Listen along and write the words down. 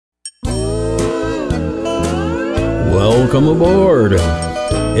Welcome aboard.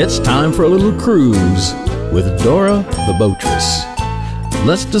 It's time for a little cruise with Dora the Boatress.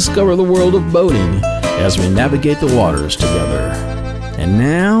 Let's discover the world of boating as we navigate the waters together. And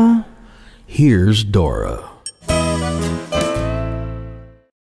now, here's Dora.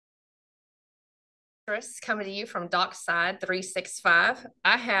 Coming to you from Dockside 365.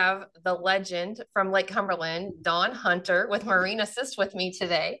 I have the legend from Lake Cumberland, Dawn Hunter, with Marine Assist with me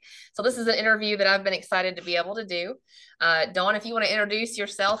today. So this is an interview that I've been excited to be able to do. Dawn, if you want to introduce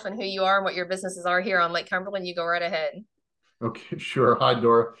yourself and who you are and what your businesses are here on Lake Cumberland, you go right ahead. Okay, sure. Hi,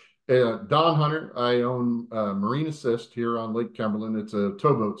 Dora. Don Hunter. I own Marine Assist here on Lake Cumberland. It's a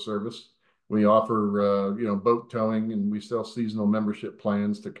towboat service. We offer, boat towing, and we sell seasonal membership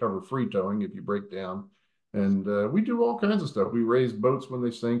plans to cover free towing if you break down. And we do all kinds of stuff. We raise boats when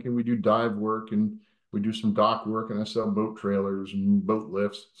they sink, and we do dive work, and we do some dock work, and I sell boat trailers and boat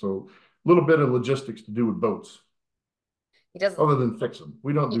lifts. So a little bit of logistics to do with boats. He doesn't. Other than fix them.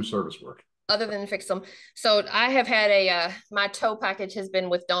 We don't do service work. Other than fix them. So I have had my tow package has been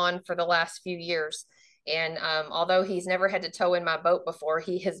with Dawn for the last few years. And although he's never had to tow in my boat before,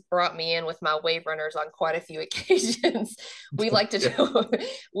 he has brought me in with my wave runners on quite a few occasions. We like to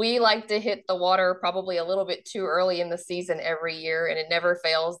we like to hit the water probably a little bit too early in the season every year, and it never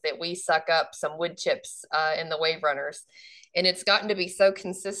fails that we suck up some wood chips in the wave runners. And it's gotten to be so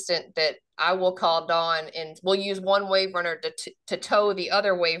consistent that I will call Dawn and we'll use one wave runner to tow the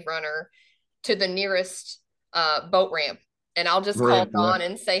other wave runner to the nearest boat ramp. And I'll just call Dawn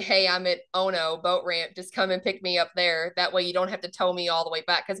and say, hey, I'm at Ono boat ramp. Just come and pick me up there. That way you don't have to tow me all the way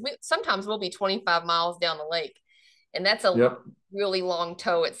back. Because sometimes we'll be 25 miles down the lake. And that's a really long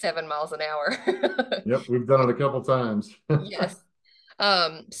tow at 7 miles an hour. Yep, we've done it a couple times. Yes.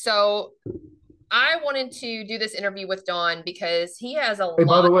 So I wanted to do this interview with Dawn because he has a lot.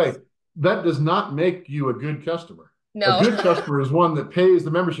 By the way, that does not make you a good customer. No. A good customer is one that pays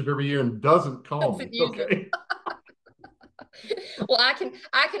the membership every year and doesn't call me. Okay. Well, I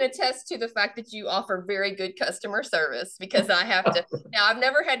can attest to the fact that you offer very good customer service because I have to. Now, I've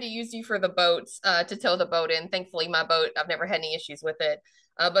never had to use you for the boats to tow the boat in. Thankfully, my boat, I've never had any issues with it.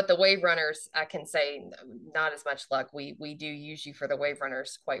 But the wave runners, I can say not as much luck. We do use you for the wave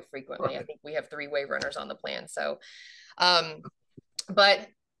runners quite frequently. I think we have 3 wave runners on the plan. So, but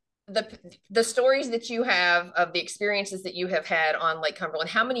the stories that you have of the experiences that you have had on Lake Cumberland,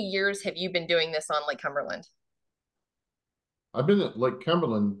 how many years have you been doing this on Lake Cumberland? I've been at Lake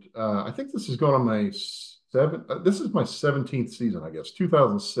Cumberland. I think this is going on my this is my 17th season, I guess,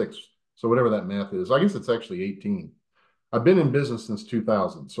 2006. So whatever that math is, I guess it's actually 18. I've been in business since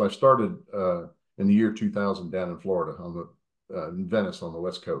 2000. So I started in the year 2000 down in Florida in Venice on the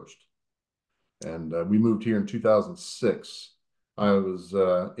West Coast. And we moved here in 2006. I was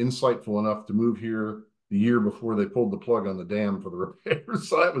insightful enough to move here the year before they pulled the plug on the dam for the repairs.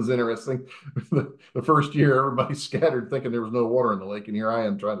 So that was interesting. The first year, everybody scattered thinking there was no water in the lake, and here I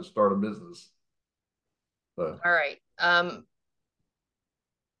am trying to start a business. All right. I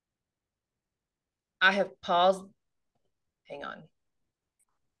have paused. Hang on.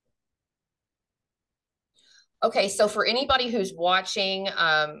 Okay, so for anybody who's watching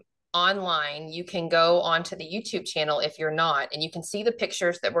online, you can go onto the YouTube channel if you're not, and you can see the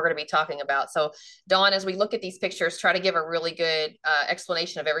pictures that we're going to be talking about. So Dawn, as we look at these pictures, try to give a really good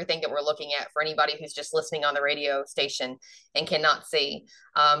explanation of everything that we're looking at for anybody who's just listening on the radio station and cannot see.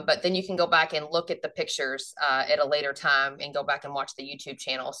 But then you can go back and look at the pictures at a later time and go back and watch the YouTube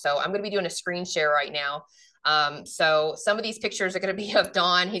channel. So I'm going to be doing a screen share right now. So some of these pictures are going to be of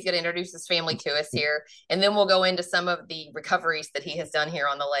Dawn. He's going to introduce his family to us here, and then we'll go into some of the recoveries that he has done here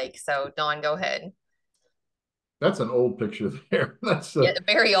on the lake. So Dawn, go ahead. That's an old picture there. That's a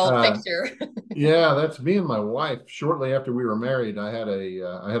very old picture. Yeah, that's me and my wife. Shortly after we were married, I had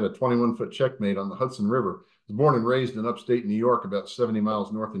a 21-foot checkmate on the Hudson River. I was born and raised in upstate New York, about 70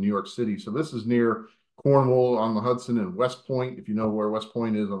 miles north of New York City. So this is near Cornwall on the Hudson and West Point, if you know where West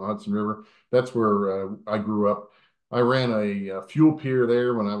Point is on the Hudson River. That's where I grew up. I ran a fuel pier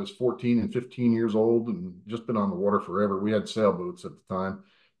there when I was 14 and 15 years old and just been on the water forever. We had sailboats at the time.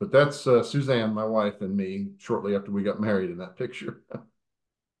 But that's Suzanne, my wife, and me shortly after we got married in that picture.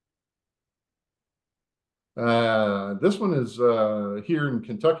 This one is here in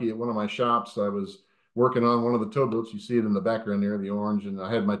Kentucky at one of my shops. I was working on one of the towboats. You see it in the background there, the orange, and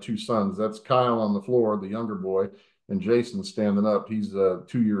I had my 2 sons. That's Kyle on the floor, the younger boy, and Jason standing up. He's 2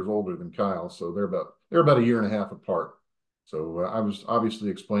 years older than Kyle, so they're about a year and a half apart. So I was obviously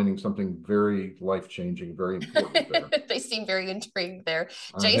explaining something very life-changing, very important there. They seem very intrigued there.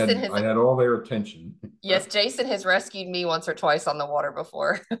 I had all their attention. Yes, Jason has rescued me once or twice on the water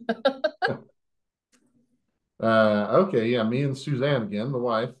before. Okay, yeah, me and Suzanne again, the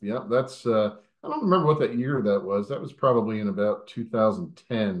wife. Yeah, that's I don't remember what that year that was. That was probably in about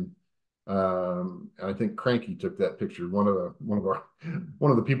 2010. I think Cranky took that picture. One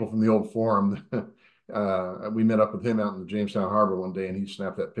of the people from the old forum. We met up with him out in the Jamestown Harbor one day, and he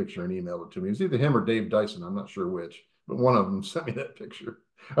snapped that picture and emailed it to me. It was either him or Dave Dyson. I'm not sure which, but one of them sent me that picture.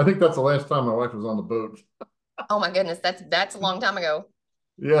 I think that's the last time my wife was on the boat. Oh my goodness, that's a long time ago.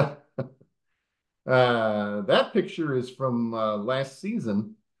 Yeah. That picture is from last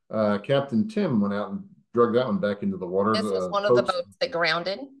season. Captain Tim went out and drug that one back into the water. This was The one of the folks, boats that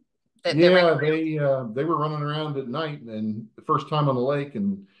grounded, that ran yeah, aground. they were running around at night and the first time on the lake,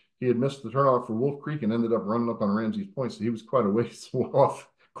 and he had missed the turnoff for Wolf Creek and ended up running up on Ramsey's Point. So he was quite a ways off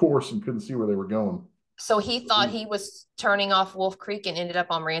course and couldn't see where they were going. So he thought he was turning off Wolf Creek and ended up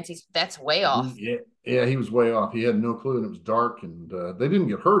on Ramsey's. That's way off. Yeah, he was way off. He had no clue, and it was dark, and they didn't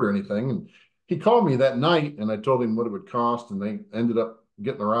get hurt or anything. And he called me that night, and I told him what it would cost, and they ended up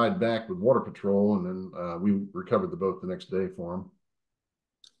getting the ride back with Water Patrol, and then we recovered the boat the next day for him.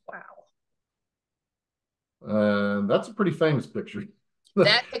 Wow. That's a pretty famous picture.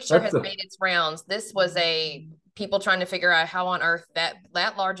 That picture That's has made its rounds. This was a people trying to figure out how on earth that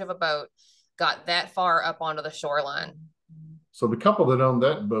large of a boat got that far up onto the shoreline. So the couple that owned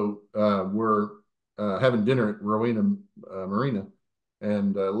that boat were having dinner at Rowena Marina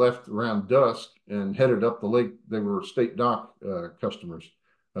and left around dusk and headed up the lake. They were state dock customers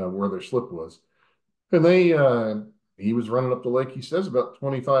where their slip was. And he was running up the lake, he says, about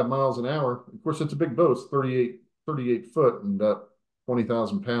 25 miles an hour. Of course, it's a big boat. It's 38 foot and about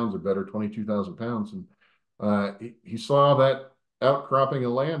 20,000 pounds or better, 22,000 pounds. And he saw that outcropping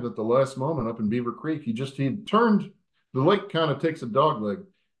of land at the last moment up in Beaver Creek. He turned, the lake kind of takes a dog leg,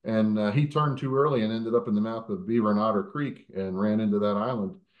 and he turned too early and ended up in the mouth of Beaver and Otter Creek and ran into that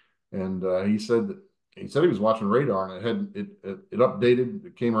island. And he said he was watching radar and it updated,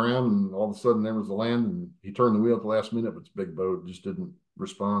 it came around, and all of a sudden there was the land, and he turned the wheel at the last minute, but it's a big boat, just didn't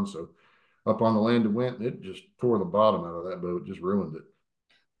respond. So up on the land it went, and it just tore the bottom out of that boat, just ruined it.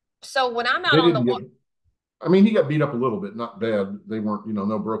 So when I'm out They on the didn't get, I mean, he got beat up a little bit, not bad. They weren't,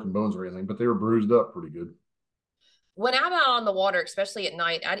 no broken bones or anything, but they were bruised up pretty good. when I'm out on the water, especially at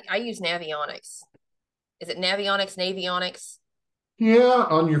night, I use Navionics. Is it Navionics, Navionics? Yeah,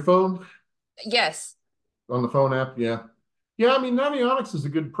 on your phone, Yes. on the phone app, yeah. Yeah, I mean, Navionics is a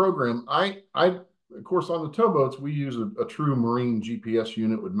good program. Of course, on the towboats, we use a true marine GPS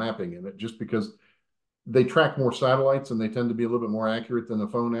unit with mapping in it, just because they track more satellites and they tend to be a little bit more accurate than the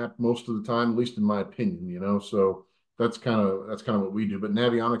phone app most of the time, at least in my opinion. So that's kind of what we do. But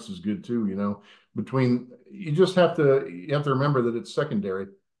Navionics is good too. Between you have to remember that it's secondary.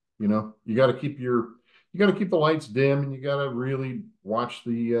 You got to keep the lights dim, and you got to really watch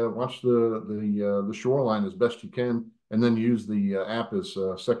the shoreline as best you can, and then use the app as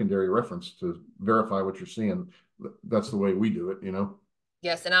a secondary reference to verify what you're seeing. That's the way we do it.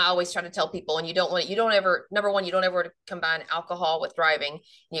 Yes, and I always try to tell people, and you don't ever, number one, you don't ever combine alcohol with driving.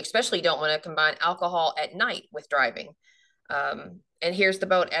 You especially don't want to combine alcohol at night with driving. And here's the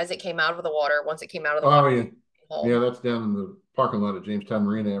boat as it came out of the water. Once it came out of the Oh water, yeah, home. yeah. That's down in the parking lot at Jamestown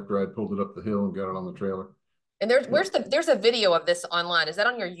Marina after I'd pulled it up the hill and got it on the trailer. And there's a video of this online. Is that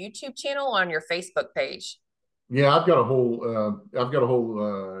on your YouTube channel or on your Facebook page? Yeah, I've got a whole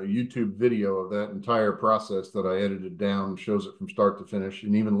YouTube video of that entire process that I edited down, shows it from start to finish,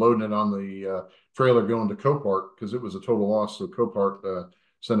 and even loading it on the trailer going to Copart because it was a total loss. So Copart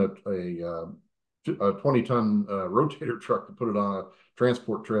sent a 20-ton rotator truck to put it on a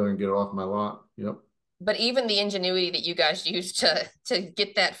transport trailer and get it off my lot. Yep. But even the ingenuity that you guys used to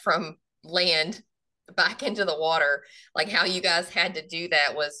get that from land back into the water, like how you guys had to do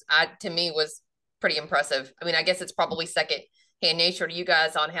that to me was pretty impressive. I mean, I guess it's probably second hand nature to you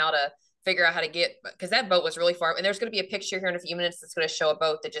guys on how to figure out how to get, because that boat was really far. And there's going to be a picture here in a few minutes that's going to show a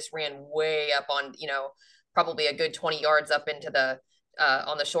boat that just ran way up on, probably a good 20 yards up into the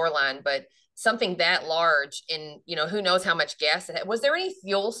on the shoreline. But something that large, and who knows how much gas it had. Was there any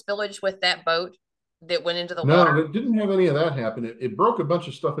fuel spillage with that boat that went into the No, water? it didn't have any of that happen. It broke a bunch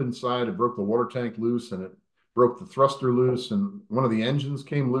of stuff inside. It broke the water tank loose, and it broke the thruster loose, and one of the engines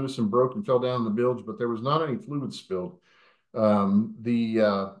came loose and broke and fell down the bilge, but there was not any fluid spilled.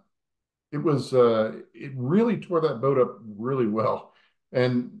 The it really tore that boat up really well.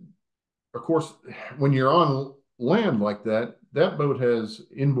 And of course, when you're on land like that, that boat has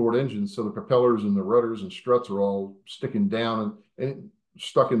inboard engines, so the propellers and the rudders and struts are all sticking down and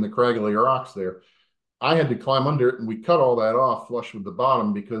stuck in the craggly rocks there. I had to climb under it, and we cut all that off flush with the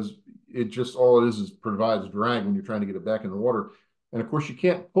bottom because it just all it is provides drag when you're trying to get it back in the water. And of course, you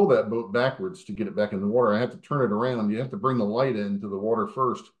can't pull that boat backwards to get it back in the water. I have to turn it around. You have to bring the light into the water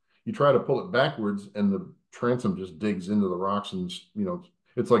first. You try to pull it backwards, and the transom just digs into the rocks, and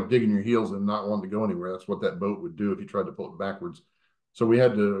it's like digging your heels and not wanting to go anywhere. That's what that boat would do if you tried to pull it backwards. So we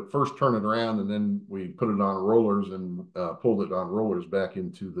had to first turn it around, and then we put it on rollers and pulled it on rollers back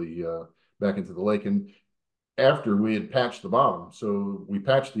into the lake. And after we had patched the bottom. So we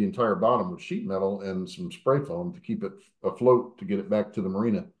patched the entire bottom with sheet metal and some spray foam to keep it afloat to get it back to the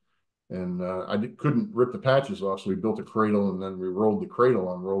marina. And couldn't rip the patches off, so we built a cradle and then we rolled the cradle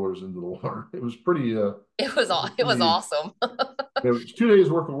on rollers into the water. It was pretty. It was awesome. It was 2 days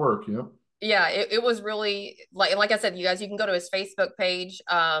worth of work. Yeah. Yeah, it was really like I said, you guys, you can go to his Facebook page.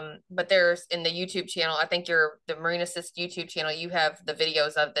 But there's in the YouTube channel, I think the Marine Assist YouTube channel, you have the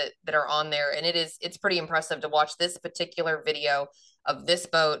videos of that are on there, and it's pretty impressive to watch this particular video of this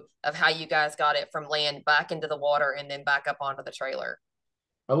boat, of how you guys got it from land back into the water and then back up onto the trailer.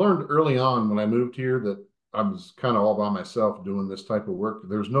 I learned early on when I moved here that I was kind of all by myself doing this type of work.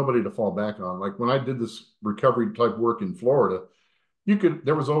 There's nobody to fall back on. Like when I did this recovery type work in Florida,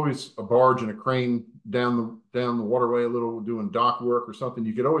 there was always a barge and a crane down the waterway a little doing dock work or something.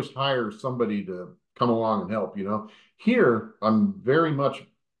 You could always hire somebody to come along and help. Here I'm very much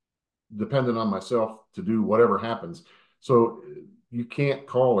dependent on myself to do whatever happens. So you can't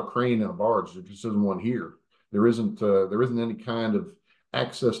call a crane and a barge. There just isn't one here. There isn't any kind of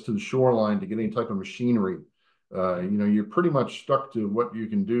access to the shoreline to get any type of machinery. You're pretty much stuck to what you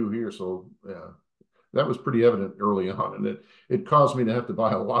can do here. So that was pretty evident early on, and it caused me to have to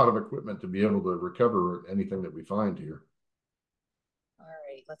buy a lot of equipment to be able to recover anything that we find here. All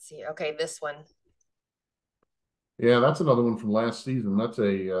right, let's see. Okay, this one. Yeah, that's another one from last season. That's a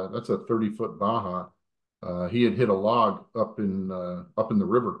 30-foot Baja. He had hit a log up in the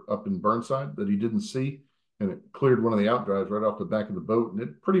river up in Burnside that he didn't see, and it cleared one of the outdrives right off the back of the boat, and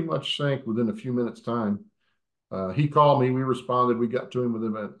it pretty much sank within a few minutes' time. He called me. We responded. We got to him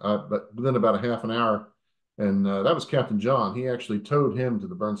within about a half an hour, and that was Captain John. He actually towed him to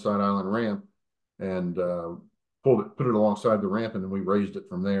the Burnside Island ramp and put it alongside the ramp, and then we raised it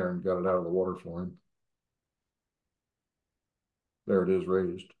from there and got it out of the water for him. There it is,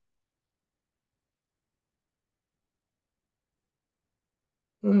 raised.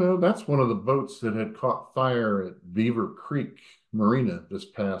 That's one of the boats that had caught fire at Beaver Creek Marina this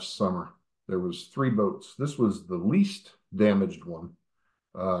past summer. There was 3 boats. This was the least damaged one.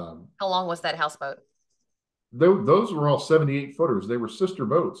 How long was that houseboat? Those were all 78 footers. They were sister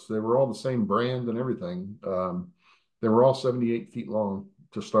boats. They were all the same brand and everything. They were all 78 feet long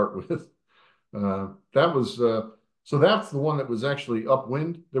to start with. So that's the one that was actually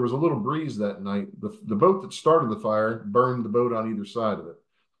upwind. There was a little breeze that night. The boat that started the fire burned the boat on either side of it.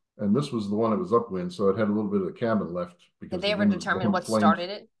 And this was the one that was upwind, so it had a little bit of the cabin left. Did they ever determine what started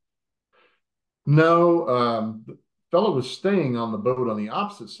it? No, the fellow was staying on the boat on the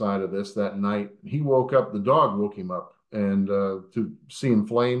opposite side of this that night. He woke up, the dog woke him up and to seeing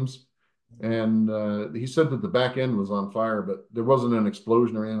flames. And he said that the back end was on fire, but there wasn't an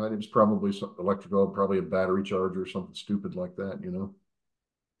explosion or anything. It was probably something electrical, probably a battery charge or something stupid like that.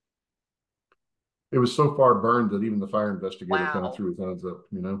 It was so far burned that even the fire investigator kind of threw his hands up.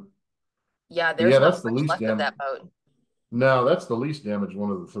 Yeah, there's not much left of that boat. No, that's the least damaged one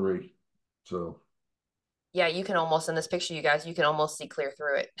of the 3. So yeah, you can almost, in this picture, you guys, you can almost see clear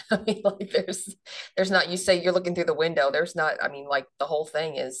through it. I mean, like there's not, you say you're looking through the window. There's not, I mean, like the whole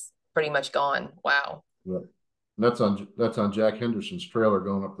thing is pretty much gone. Wow. Yeah. That's on Jack Henderson's trailer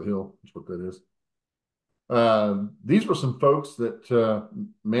going up the hill. That's what that is. These were some folks that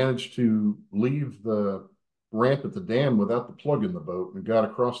managed to leave the ramp at the dam without the plug in the boat and got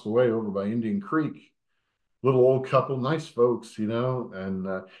across the way over by Indian Creek. Little old couple, nice folks,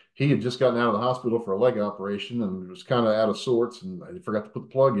 and he had just gotten out of the hospital for a leg operation and was kind of out of sorts, and I forgot to put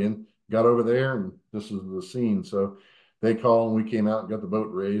the plug in. Got over there, and this is the scene. So they called, and we came out and got the boat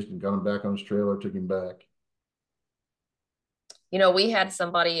raised and got him back on his trailer, took him back. We had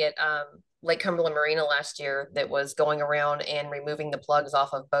somebody at Lake Cumberland Marina last year that was going around and removing the plugs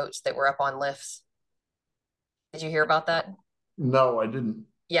off of boats that were up on lifts. Did you hear about that? No, I didn't.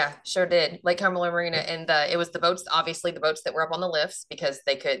 Yeah, sure did. Lake Cumberland Marina. And it was the boats, obviously the boats that were up on the lifts because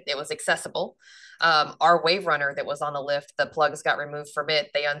it was accessible. Our wave runner that was on the lift, the plugs got removed from it.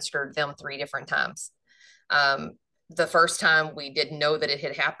 They unscrewed them 3 different times. The first time we didn't know that it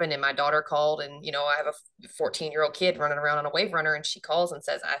had happened, and my daughter called, and I have a 14-year-old kid running around on a wave runner, and she calls and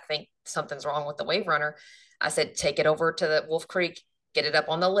says, I think something's wrong with the wave runner. I said, take it over to the Wolf Creek, get it up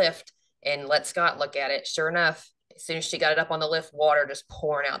on the lift, and let Scott look at it. Sure enough, as soon as she got it up on the lift, water just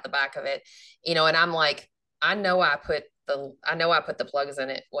pouring out the back of it, and I'm like, I know I put I know I put the plugs in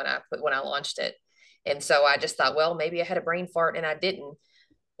it when I launched it. And so I just thought, well, maybe I had a brain fart and I didn't.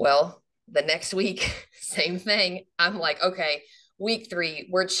 Well, the next week, same thing. I'm like, okay, week 3,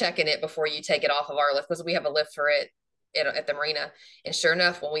 we're checking it before you take it off of our lift because we have a lift for it at the marina. And sure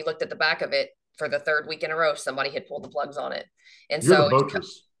enough, when we looked at the back of it for the 3rd week in a row, somebody had pulled the plugs on it. And You're the so,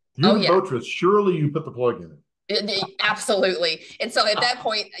 Boatress. You're oh the yeah, Boatress. Surely you put the plug in it. absolutely. And so at that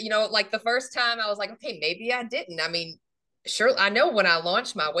point, like the first time I was like, okay, maybe I didn't. I mean, sure, I know when I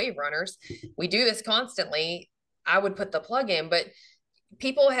launched my wave runners, we do this constantly. I would put the plug in, but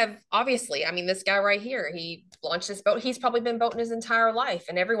people have obviously, I mean, this guy right here, he launched this boat. He's probably been boating his entire life.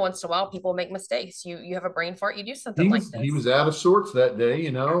 And every once in a while, people make mistakes. You have a brain fart, you do something like He this. was out of sorts that day,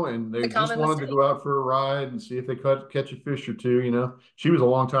 and they It's a just common wanted to mistake. go out for a ride and see if they could catch a fish or two. She was a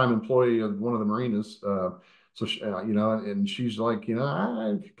longtime employee of one of the marinas, so and she's like,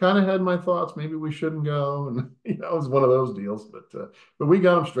 I kind of had my thoughts. Maybe we shouldn't go, and it was one of those deals. But we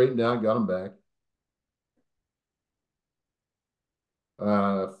got them straightened out, got them back.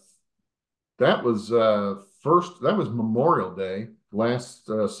 Uh, that was Memorial Day last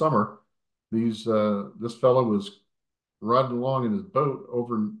summer. This fellow was riding along in his boat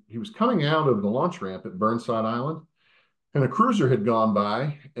he was coming out of the launch ramp at Burnside Island, and a cruiser had gone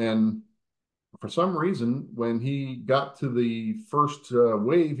by, and for some reason, when he got to the first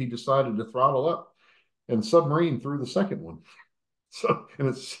wave, he decided to throttle up and submarine through the second one. And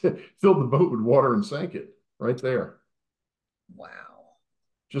it filled the boat with water and sank it right there. Wow.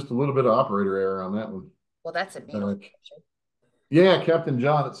 Just a little bit of operator error on that one. Well, that's a beautiful picture. Yeah, Captain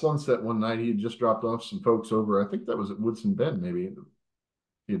John at sunset one night, he had just dropped off some folks over. I think that was at Woodson Bend, maybe.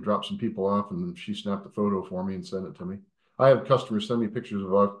 He had dropped some people off, and she snapped a photo for me and sent it to me. I have customers send me pictures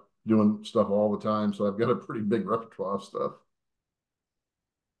of us doing stuff all the time, so I've got a pretty big repertoire of stuff.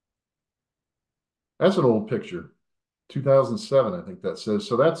 That's an old picture, 2007, I think that says.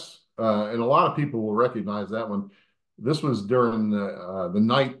 So that's, and a lot of people will recognize that one. This was during the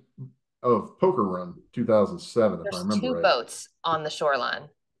night of Poker Run, 2007, if I There's remember 2 right. boats on the shoreline.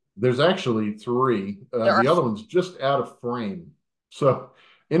 There's actually 3. The other one's just out of frame. So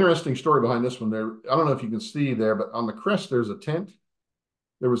interesting story behind this one there. I don't know if you can see there, but on the crest, there's a tent.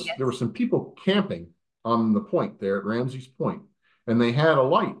 There were some people camping on the point there at Ramsey's Point, and they had a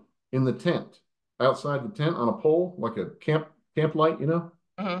light in the tent, outside the tent on a pole, like a camp light,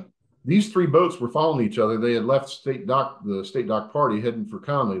 Mm-hmm. These 3 boats were following each other. They had left the state dock party heading for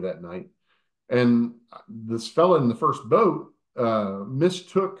Conley that night. And this fella in the first boat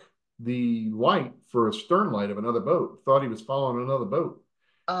mistook the light for a stern light of another boat, thought he was following another boat.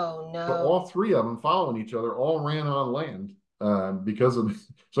 Oh So no. all 3 of them following each other all ran on land because of.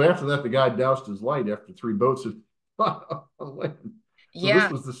 So after that, the guy doused his light after 3 boats had on land. So this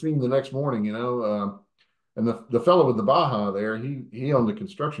Yeah. was the scene the next morning. And the fellow with the Baja there, he owned a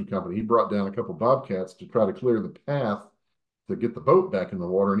construction company. He brought down a couple Bobcats to try to clear the path to get the boat back in the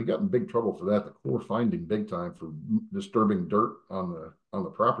water, and he got in big trouble for that. The Corps fined him big time for disturbing dirt on the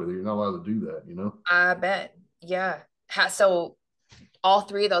property. You're not allowed to do that. I bet. Yeah. So all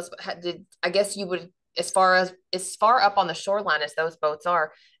 3 of those I guess you would, as far up on the shoreline as those boats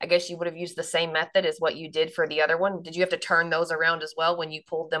are, I guess you would have used the same method as what you did for the other one. Did you have to turn those around as well when you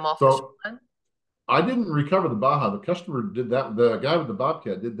pulled them off the So shoreline? I didn't recover the Baja. The customer did that. The guy with the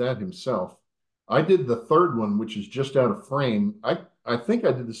Bobcat did that himself. I did the third one, which is just out of frame. I think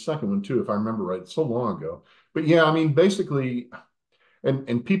I did the second one too, if I remember right. It's so long ago. But yeah, I mean, basically,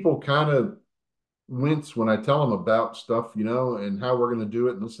 and people kind of wince when I tell them about stuff, and how we're going to do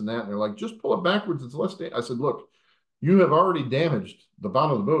it and this and that. And they're like, just pull it backwards. It's less. I said, look, you have already damaged the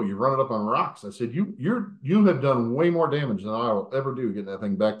bottom of the boat. You've run it up on rocks. I said, you have done way more damage than I will ever do getting that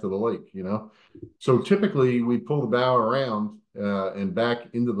thing back to the lake. So typically we pull the bow around and back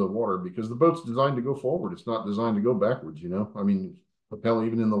into the water because the boat's designed to go forward. It's not designed to go backwards. I mean, hell,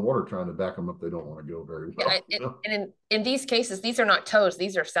 even in the water trying to back them up, they don't want to go very well. And in these cases, these are not tows;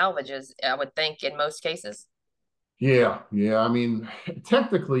 these are salvages. I would think in most cases. Yeah. I mean,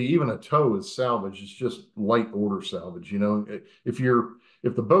 technically, even a tow is salvage. It's just light order salvage.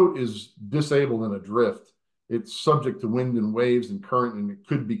 If the boat is disabled in a drift, it's subject to wind and waves and current, and it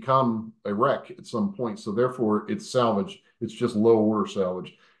could become a wreck at some point. So therefore, it's salvage. It's just low order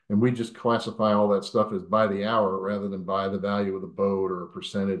salvage. And we just classify all that stuff as by the hour rather than by the value of the boat or a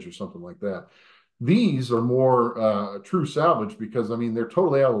percentage or something like that. These are more true salvage because, I mean, they're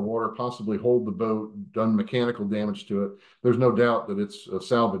totally out of the water, possibly hold the boat, done mechanical damage to it. There's no doubt that it's a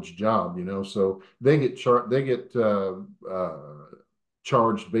salvage job. So they get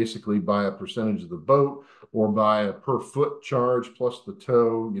charged basically by a percentage of the boat or by a per foot charge plus the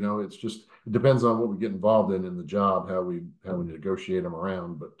tow. It's just it depends on what we get involved in the job, how we negotiate them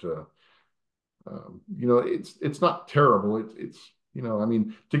around. But it's not terrible. I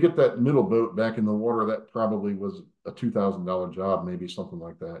mean, to get that middle boat back in the water, that probably was a $2,000 job, maybe something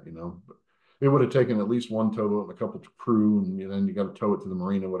like that. But it would have taken at least one towboat and a couple to crew, and then you got to tow it to the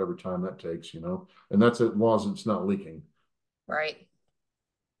marina, whatever time that takes. And that's as long as it's not leaking. Right.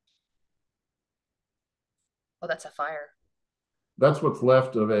 Oh, that's a fire. That's what's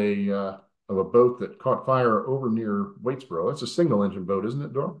left of a boat that caught fire over near Waitsboro. That's a single engine boat, isn't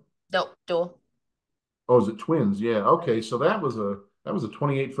it, Dora? Nope, dual. Oh, is it twins? Yeah. Okay. So that was a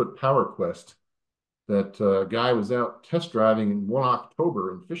 28-foot Power Quest that guy was out test driving in one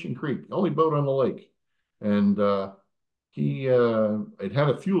October in Fishing Creek, the only boat on the lake, and he it had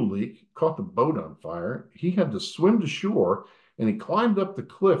a fuel leak, caught the boat on fire. He had to swim to shore, and he climbed up the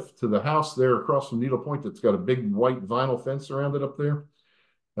cliff to the house there across from Needle Point that's got a big white vinyl fence around it up there,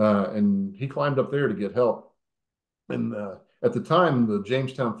 and he climbed up there to get help. And at the time, the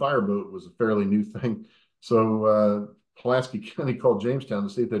Jamestown fireboat was a fairly new thing. So Pulaski County called Jamestown to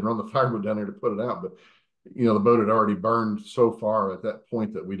see if they'd run the fireboat down there to put it out. But, the boat had already burned so far at that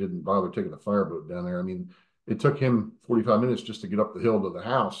point that we didn't bother taking the fireboat down there. I mean, it took him 45 minutes just to get up the hill to the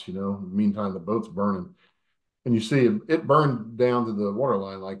house. In the meantime, the boat's burning. And you see it burned down to the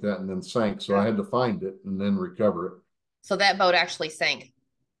waterline like that and then sank. So I had to find it and then recover it. So that boat actually sank.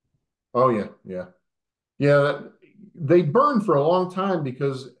 Oh, yeah. Yeah. Yeah, they burn for a long time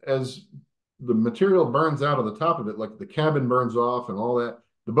because as the material burns out of the top of it, like the cabin burns off and all that,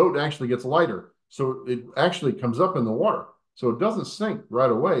 the boat actually gets lighter. So it actually comes up in the water. So it doesn't sink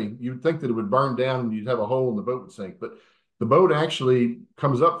right away. You'd think that it would burn down and you'd have a hole and the boat would sink. But the boat actually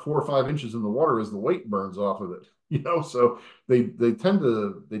comes up 4 or 5 inches in the water as the weight burns off of it. So they tend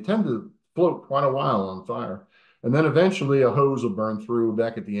to float quite a while on fire. And then eventually a hose will burn through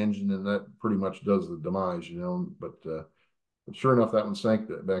back at the engine, and that pretty much does the demise, But sure enough, that one sank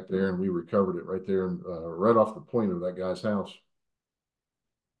back there, and we recovered it right there, right off the point of that guy's house.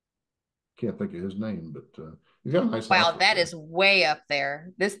 Can't think of his name, but he's got a nice house. Wow, that is way up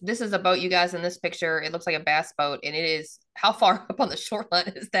there. This is a boat, you guys, in this picture. It looks like a bass boat, and it is. How far up on the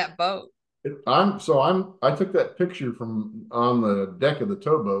shoreline is that boat? I took that picture from on the deck of the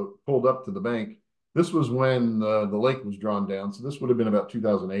towboat, pulled up to the bank. This was when the lake was drawn down, so this would have been about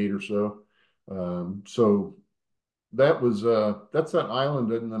 2008 or so. So that's that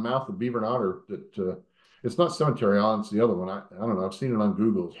island in the mouth of Beaver and Otter that it's not Cemetery Island, it's the other one. I don't know. I've seen it on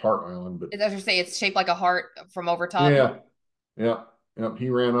Google. It's Heart Island, but As you say, it's shaped like a heart from over top. yeah, yeah, yeah. He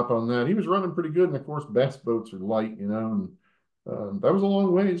ran up on that. He was running pretty good, and of course, bass boats are light, and that was a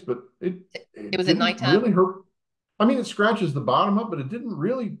long ways, but It was at didn't nighttime. really hurt. I mean, it scratches the bottom up, but it didn't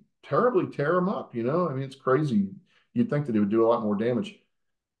really terribly tear him up. I mean, it's crazy. You'd think that it would do a lot more damage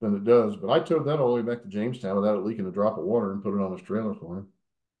than it does, but I towed that all the way back to Jamestown without it leaking a drop of water and put it on his trailer for him.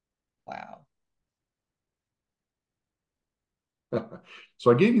 Wow.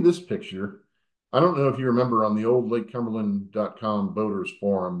 So I gave you this picture. I don't know if you remember on the old LakeCumberland.com boaters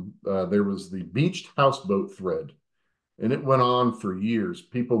forum, there was the beached houseboat thread, and it went on for years.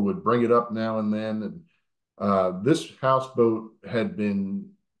 People would bring it up now and then, and this houseboat had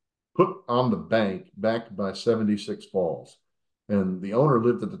been put on the bank backed by 76 Falls, and the owner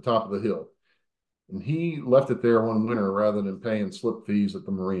lived at the top of the hill. And he left it there one winter rather than paying slip fees at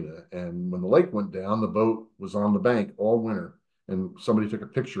the marina. And when the lake went down, the boat was on the bank all winter. And somebody took a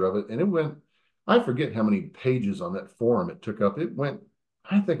picture of it, and it went, I forget how many pages on that forum it took up. It went,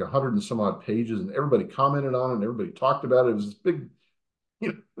 I think, 100 and some odd pages, and everybody commented on it, and everybody talked about it. It was this big,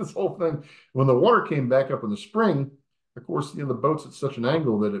 this whole thing. When the water came back up in the spring, of course, the boat's at such an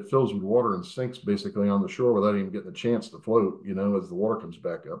angle that it fills with water and sinks basically on the shore without even getting a chance to float, as the water comes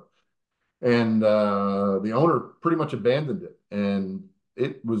back up. And the owner pretty much abandoned it. And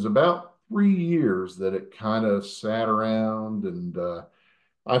it was about 3 years that it kind of sat around. And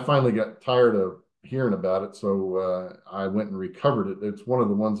I finally got tired of hearing about it. So I went and recovered it. It's one of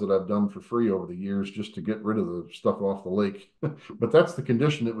the ones that I've done for free over the years just to get rid of the stuff off the lake. But that's the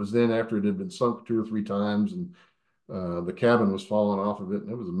condition it was in after it had been sunk 2 or 3 times. And the cabin was falling off of it.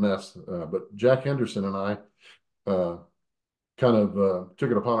 And it was a mess. But Jack Henderson and I kind of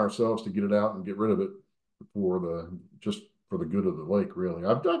took it upon ourselves to get it out and get rid of it just for the good of the lake, really.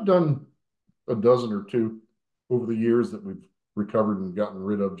 I've done a dozen or two over the years that we've recovered and gotten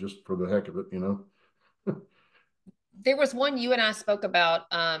rid of just for the heck of it. There was one you and I spoke about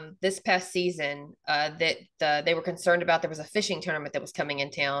this past season that they were concerned about. There was a fishing tournament that was coming in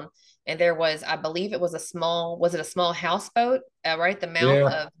town, and there was, I believe it was was it a small houseboat, right at the mouth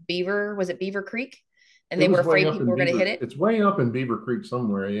Yeah. of Beaver? Was it Beaver Creek? And It they were was way afraid up people in were going to hit Beaver. it? It's way up in Beaver Creek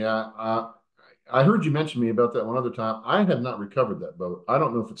somewhere. Yeah. I heard you mention me about that one other time. I have not recovered that boat. I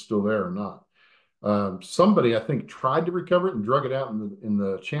don't know if it's still there or not. Somebody, I think, tried to recover it and drug it out in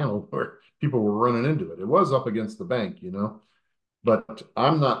the channel where people were running into it. It was up against the bank, but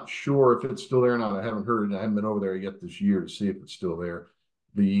I'm not sure if it's still there or not. I haven't heard it. I haven't been over there yet this year to see if it's still there.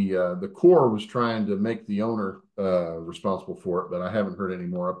 The Corps was trying to make the owner responsible for it, but I haven't heard any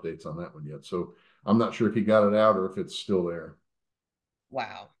more updates on that one yet. So I'm not sure if he got it out or if it's still there.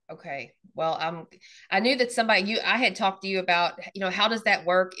 Wow. Okay. Well, I knew that I had talked to you about, how does that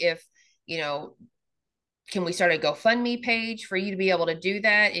work if, you know, can we start a GoFundMe page for you to be able to do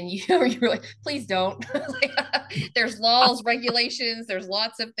that? And you're like, please don't. Like, there's laws, regulations, there's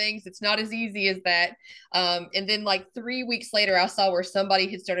lots of things. It's not as easy as that. And then like 3 weeks later, I saw where somebody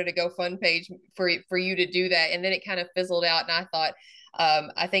had started a GoFund page for you to do that. And then it kind of fizzled out. And I thought,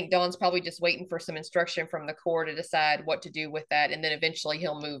 I think Don's probably just waiting for some instruction from the Corps to decide what to do with that. And then eventually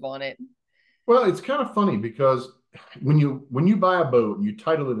he'll move on it. Well, it's kind of funny because when you buy a boat and you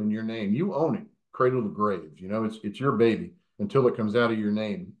title it in your name, you own it, cradle to grave. It's your baby until it comes out of your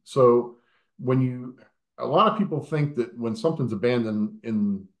name. So when you a lot of people think that when something's abandoned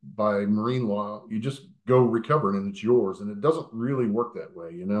in by marine law, you just go recover it and it's yours. And it doesn't really work that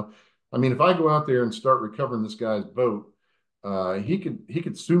way. I mean, if I go out there and start recovering this guy's boat, he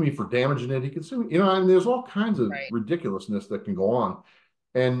could sue me for damaging it. He could sue me, and there's all kinds of Right. ridiculousness that can go on.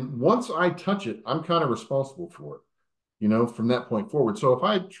 And once I touch it, I'm kind of responsible for it, from that point forward. So if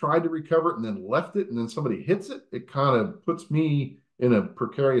I tried to recover it and then left it and then somebody hits it, it kind of puts me in a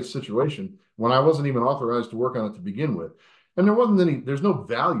precarious situation when I wasn't even authorized to work on it to begin with. And there's no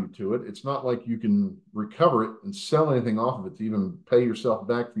value to it. It's not like you can recover it and sell anything off of it to even pay yourself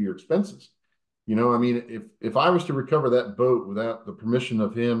back for your expenses. I mean, if I was to recover that boat without the permission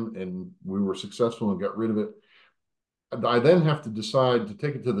of him and we were successful and got rid of it, I then have to decide to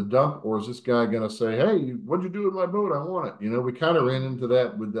take it to the dump, or is this guy going to say, "Hey, what'd you do with my boat? I want it." We kind of ran into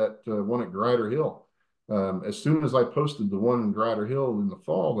that with that one at Grider Hill. As soon as I posted the one in Grider Hill in the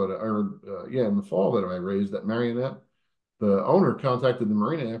fall in the fall that I raised that marionette, the owner contacted the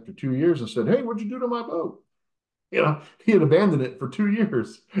marina after 2 years and said, "Hey, what'd you do to my boat?" He had abandoned it for 2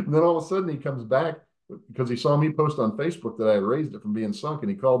 years, and then all of a sudden he comes back because he saw me post on Facebook that I had raised it from being sunk, and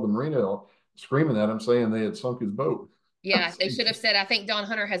he called the marina screaming at him saying they had sunk his boat. Yeah, they should have said, I think Don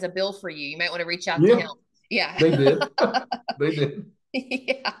Hunter has a bill for you. You might want to reach out to Yeah, him. Yeah. they did. They did.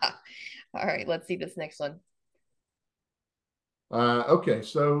 Yeah. All right, let's see this next one. Okay,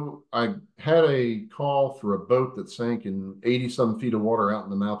 so I had a call for a boat that sank in 80-some feet of water out in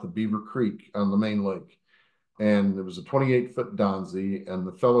the mouth of Beaver Creek on the main lake. And it was a 28-foot Donzi. And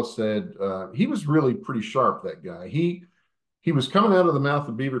the fellow said, he was really pretty sharp, that guy. He was coming out of the mouth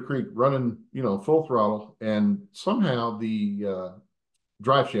of Beaver Creek running, full throttle. And somehow the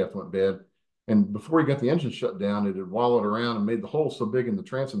drive shaft went bad. And before he got the engine shut down, it had wallowed around and made the hole so big in the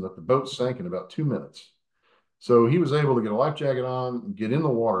transom that the boat sank in about 2 minutes. So he was able to get a life jacket on, get in the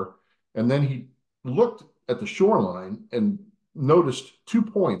water, and then he looked at the shoreline and noticed 2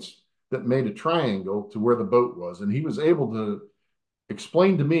 points that made a triangle to where the boat was. And he was able to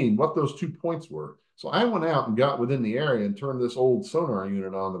explain to me what those 2 points were. So I went out and got within the area and turned this old sonar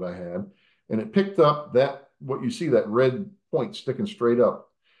unit on that I had, and it picked up what you see, that red point sticking straight up.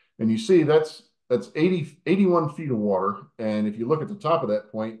 And you see that's 81 feet of water. And if you look at the top of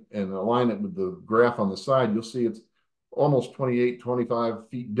that point and align it with the graph on the side, you'll see it's almost 28, 25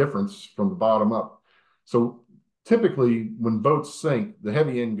 feet difference from the bottom up. So typically when boats sink, the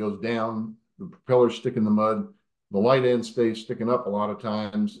heavy end goes down, the propellers stick in the mud, the light end stays sticking up a lot of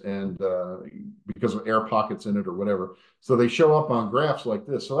times, and because of air pockets in it or whatever. So they show up on graphs like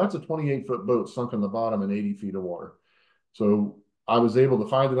this. So that's a 28-foot boat sunk in the bottom in 80 feet of water. So I was able to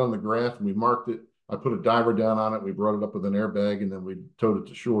find it on the graph, and we marked it. I put a diver down on it. We brought it up with an airbag, and then we towed it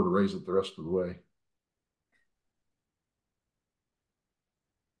to shore to raise it the rest of the way.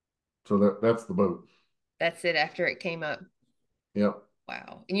 So that's the boat. That's it after it came up. Yep.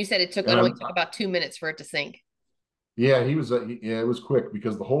 Wow. And you said it And only took about 2 minutes for it to sink. Yeah, it was quick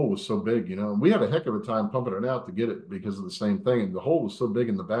because the hole was so big. We had a heck of a time pumping it out to get it because of the same thing. And the hole was so big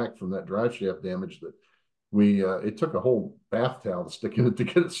in the back from that drive shaft damage that it took a whole bath towel to stick in it to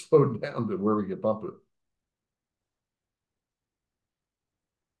get it slowed down to where we could pump it.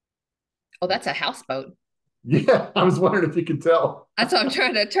 Oh, that's a houseboat. Yeah, I was wondering if you could tell. That's what I'm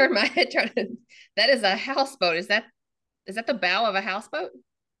trying to turn my head. That is a houseboat. Is that the bow of a houseboat?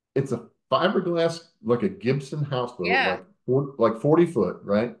 It's a fiberglass, like a Gibson houseboat, Yeah. like 40 foot,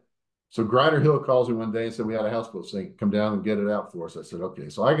 right? So Grider Hill calls me one day and said, "We had a houseboat sink. Come down and get it out for us." I said, "Okay."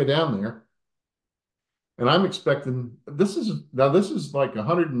 So I go down there, And I'm expecting this is like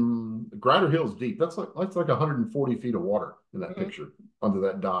 100 and Grider Hill's deep. That's like 140 feet of water in that Mhm. picture under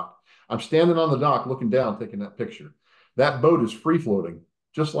that dock. I'm standing on the dock looking down, taking that picture. That boat is free floating,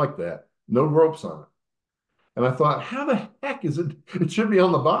 just like that. No ropes on it. And I thought, how the heck is it? It should be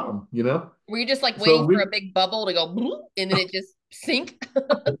on the bottom, you know? Were you just like So waiting for we a big bubble to go bloop, and then it just sink?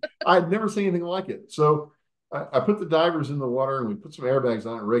 I'd never seen anything like it. So I put the divers in the water and we put some airbags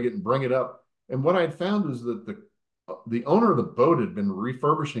on it, rig it, and bring it up. And what I'd found is that the owner of the boat had been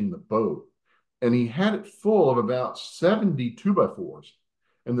refurbishing the boat, and he had it full of about 70 two by fours,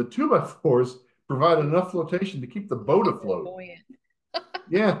 and the two by fours provided enough flotation to keep the boat Keep it afloat. buoyant.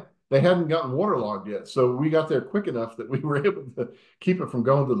 Yeah, they hadn't gotten waterlogged yet, so we got there quick enough that we were able to keep it from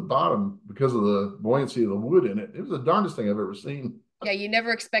going to the bottom because of the buoyancy of the wood in it. It was the darndest thing I've ever seen. Yeah, you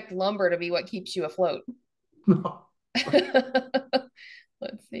never expect lumber to be what keeps you afloat. No.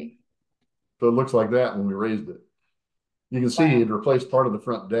 Let's see. So it looks like that when we raised it. You can see Wow. it replaced part of the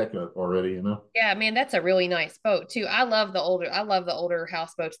front deck already, you know? Yeah, man, that's a really nice boat too. I love the older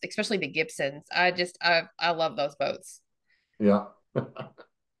houseboats, especially the Gibsons. I love those boats. Yeah.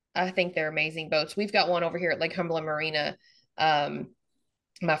 I think they're amazing boats. We've got one over here at Lake Cumberland Marina. Um,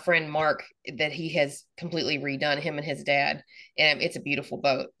 my friend Mark that he has completely redone, him and his dad, and it's a beautiful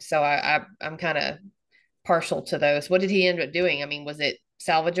boat. So I'm kind of partial to those. What did he end up doing? I mean, was it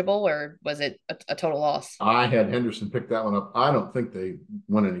salvageable or was it a total loss? I had Henderson pick that one up. I don't think they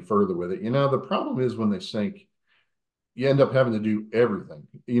went any further with it. You know, the problem is when they sink, you end up having to do everything.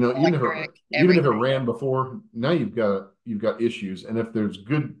 You know, Electric, even if it everything. ran before, now you've got issues. And if there's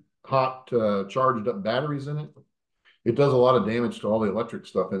good hot charged up batteries in it, it does a lot of damage to all the electric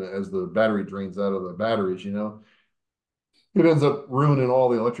stuff in it as the battery drains out of the batteries, you know. It ends up ruining all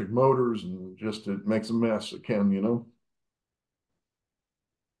the electric motors and just it makes a mess. It can, you know.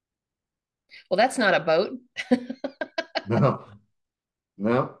 Well, that's not a boat. No,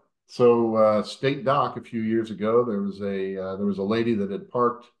 no. So state dock a few years ago, there was a lady that had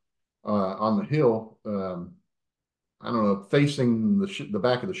parked on the hill. I don't know, facing the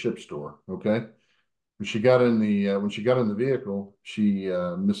back of the ship store. Okay, when she got in the vehicle, she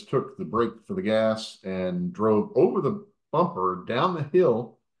mistook the brake for the gas and drove over the bumper down the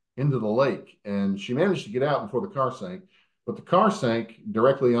hill into the lake. And she managed to get out before the car sank, but the car sank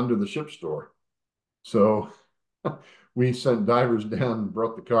directly under the ship store. So we sent divers down and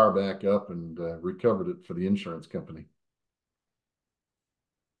brought the car back up and recovered it for the insurance company.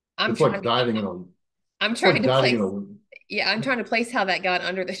 I'm It's trying like to diving in I'm it's like trying to diving in place a, yeah, I'm trying to place how that got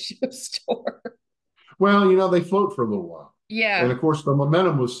under the ship store. well, you know, they float for a little while. And Yeah, of course, the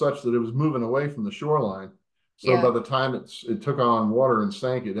momentum was such that it was moving away from the shoreline. So yeah, by the time it took on water and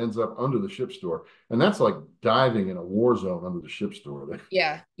sank, it ends up under the ship store. And that's like diving in a war zone under the ship store.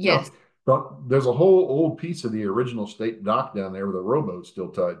 yeah, You yes. know, but there's a whole old piece of the original state dock down there with a rowboat still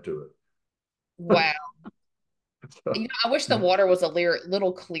tied to it. Wow. You know, I wish the water was a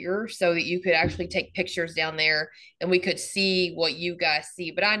little clearer so that you could actually take pictures down there and we could see what you guys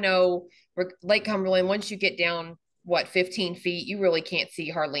see. But I know Lake Cumberland, once you get down, what, 15 feet, you really can't see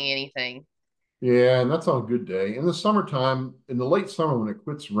hardly anything. Yeah, and that's on a good day. In the summertime, in the late summer when it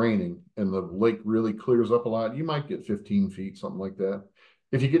quits raining and the lake really clears up a lot, you might get 15 feet, something like that.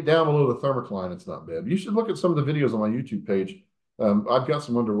 If you get down below the thermocline, it's not bad. You should look at some of the videos on my YouTube page. I've got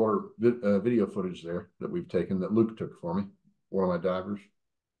some underwater video footage there that we've taken that Luke took for me, one of my divers.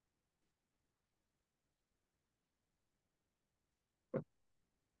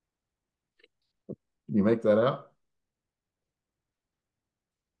 Can you make that out?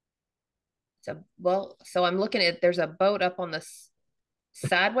 So I'm looking at there's a boat up on the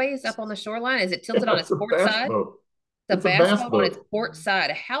sideways up on the shoreline. Is it tilted on It's its a port bass side? boat. The It's a bass bass boat on its boat. port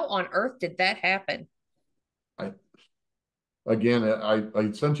side. How on earth did that happen? I again,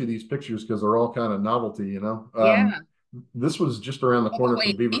 I sent you these pictures because they're all kind of novelty, you know. Yeah. This was just around the Oh, but corner from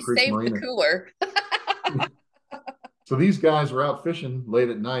wait, Beaver he Creek saved the Marina. cooler. So these guys were out fishing late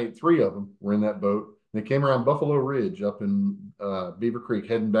at night. Three of them were in that boat. They came around Buffalo Ridge up in Beaver Creek,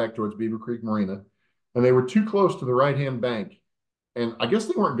 heading back towards Beaver Creek Marina. And they were too close to the right-hand bank. And I guess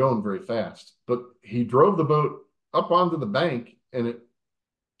they weren't going very fast, but he drove the boat up onto the bank and it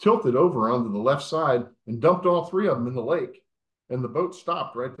tilted over onto the left side and dumped all three of them in the lake. And the boat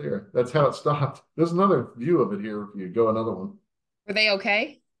stopped right there. That's how it stopped. There's another view of it here if you go another one. Were they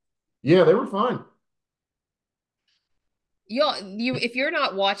okay? Yeah, they were fine. You if you're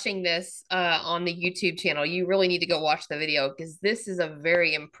not watching this on the YouTube channel, you really need to go watch the video because this is a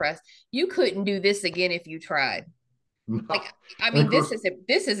very impressed. You couldn't do this again if you tried. Like, No. I And of mean, course,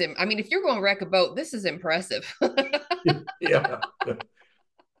 this is I mean, if you're going to wreck a boat, this is impressive. yeah.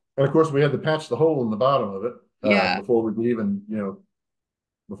 And of course, we had to patch the hole in the bottom of it Yeah. before we could even,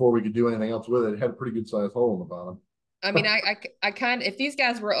 before we could do anything else with it. It had a pretty good sized hole in the bottom. I mean, I kind of, if these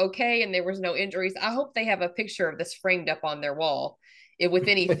guys were okay and there was no injuries, I hope they have a picture of this framed up on their wall with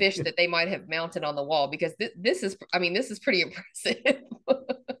any fish that they might have mounted on the wall, because this is, I mean, this is pretty impressive.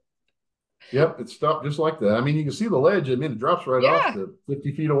 Yep, it stopped just like that. I mean, you can see the ledge. I mean, it drops right off Yeah. to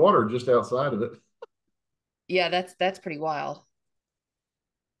 50 feet of water just outside of it. Yeah, that's pretty wild.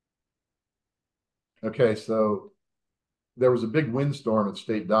 Okay, so there was a big windstorm at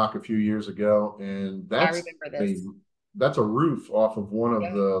State Dock a few years ago, and I remember a this. that's a roof off of one of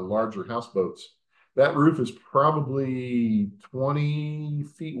Yeah. the larger houseboats. That roof is probably 20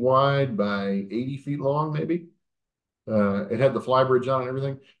 feet wide by 80 feet long, maybe. It had the flybridge on it and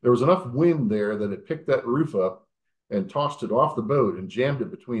everything. There was enough wind there that it picked that roof up and tossed it off the boat and jammed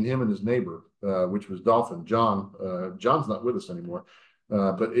it between him and his neighbor, which was Dolphin John. John's not with us anymore,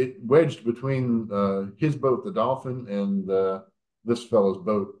 but it wedged between his boat, the Dolphin, and this fellow's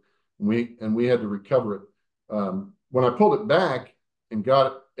boat. And we had to recover it. When I pulled it back and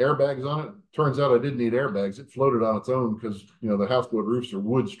got airbags on it, turns out I didn't need airbags. It floated on its own because the houseboat roofs are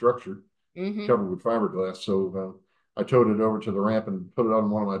wood structured, Hmm. covered with fiberglass. So I towed it over to the ramp and put it on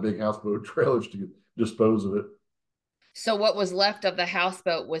one of my big houseboat trailers to dispose of it. So what was left of the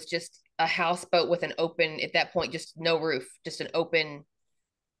houseboat was just a houseboat with an open, at that point, just no roof, just an open,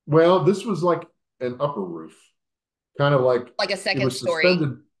 Well, this was like an upper roof, kind of like like a it second was story.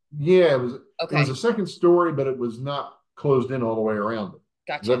 suspended. Yeah, it was a Okay. second story, but it was not closed in all the way around it.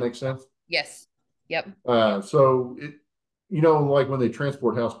 Does that Gotcha. make sense? Yes. Yep. So like when they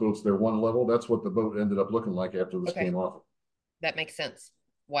transport houseboats, they're one level. That's what the boat ended up looking like after this Okay. came off. That makes sense.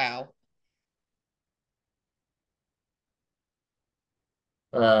 Wow.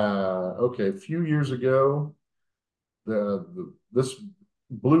 Okay, a few years ago, this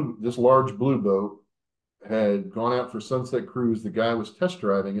large blue boat had gone out for Sunset Cruise. The guy was test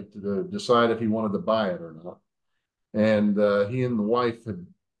driving it to decide if he wanted to buy it or not. And he and the wife had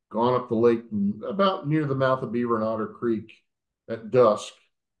gone up the lake about near the mouth of Beaver and Otter Creek at dusk.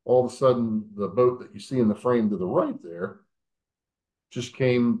 All of a sudden, the boat that you see in the frame to the right there just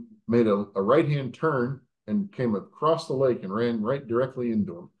made a right hand turn and came across the lake and ran right directly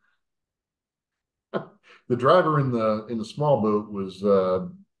into him. The driver in the small boat was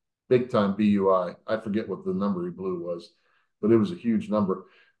big time BUI. I forget what the number he blew was, but it was a huge number.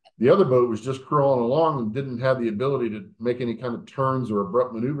 The other boat was just crawling along and didn't have the ability to make any kind of turns or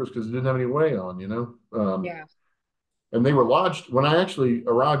abrupt maneuvers because it didn't have any way on. Yeah. And they were lodged. When I actually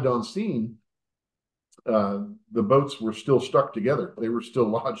arrived on scene, the boats were still stuck together. They were still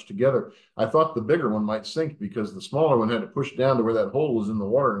lodged together. I thought the bigger one might sink because the smaller one had to push down to where that hole was in the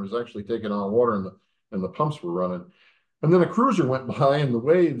water and was actually taking on water, and the pumps were running. And then a cruiser went by and the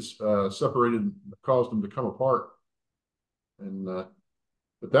waves separated, caused them to come apart. And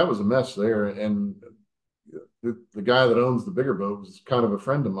but that was a mess there. And the guy that owns the bigger boat was kind of a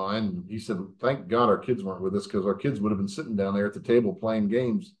friend of mine. And he said, "Thank God our kids weren't with us because our kids would have been sitting down there at the table playing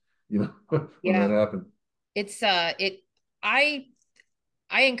games, when that Yeah. happened." It's I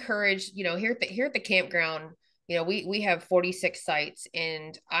I encourage, here at the campground, we have 46 sites,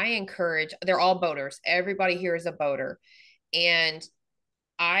 and I encourage, they're all boaters. Everybody here is a boater. And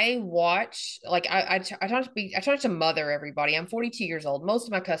I watch, like I try to mother everybody. I'm 42 years old. Most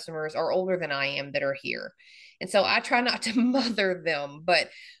of my customers are older than I am that are here. And so I try not to mother them, but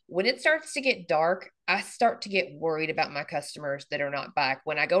when it starts to get dark, I start to get worried about my customers that are not back.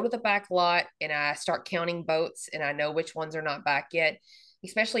 When I go to the back lot and I start counting boats and I know which ones are not back yet,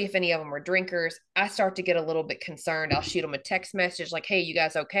 especially if any of them are drinkers, I start to get a little bit concerned. I'll shoot them a text message like, "Hey, you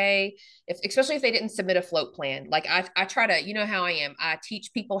guys okay?" Especially if they didn't submit a float plan. Like I try to, you know how I am. I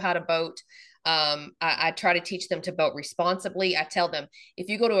teach people how to boat. I try to teach them to boat responsibly. I tell them, if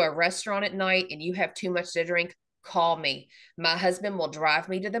you go to a restaurant at night and you have too much to drink, call me. My husband will drive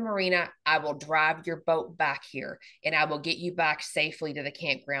me to the marina. I will drive your boat back here and I will get you back safely to the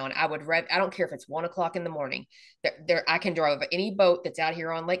campground. I don't care if it's 1 o'clock in the morning. I can drive any boat that's out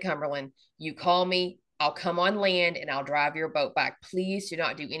here on Lake Cumberland. You call me, I'll come on land and I'll drive your boat back. Please do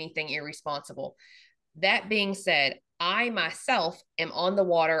not do anything irresponsible. That being said, I myself am on the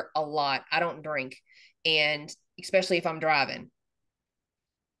water a lot. I don't drink, and especially if I'm driving.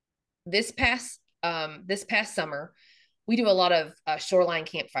 This past summer, we do a lot of shoreline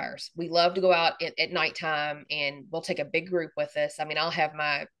campfires. We love to go out at nighttime, and we'll take a big group with us. I mean, I'll have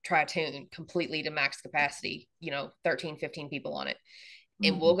my tri-tune completely to max capacity, 13, 15 people on it.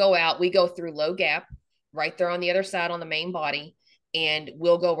 And we'll Mhm. go out. We go through Low Gap right there on the other side on the main body. And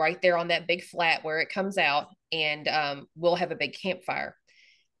we'll go right there on that big flat where it comes out, and we'll have a big campfire.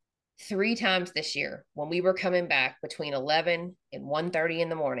 Three times this year, when we were coming back between 11 and 1:30 in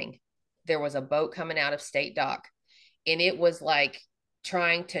the morning, there was a boat coming out of state dock, and it was like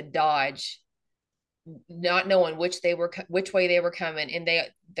trying to dodge, not knowing which way they were coming, and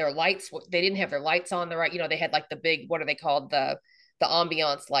their lights, they didn't have their lights on the right, they had like the big, what are they called, the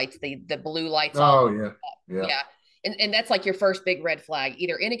ambiance lights, the blue lights all. Oh yeah, yeah. Yeah. And that's like your first big red flag,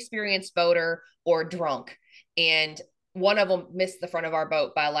 either inexperienced boater or drunk. And one of them missed the front of our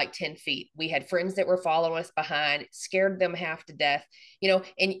boat by like 10 feet. We had friends that were following us behind, scared them half to death,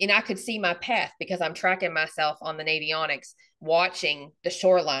 and I could see my path because I'm tracking myself on the Navionics, watching the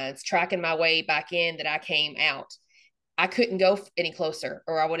shorelines, tracking my way back in that I came out. I couldn't go any closer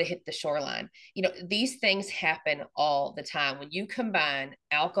or I would have hit the shoreline. These things happen all the time. When you combine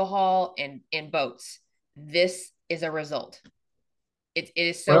alcohol and boats, this is a result. It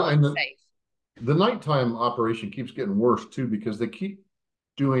is so Well, and unsafe. the nighttime operation keeps getting worse too because they keep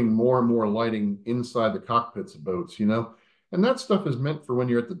doing more and more lighting inside the cockpits of boats, and that stuff is meant for when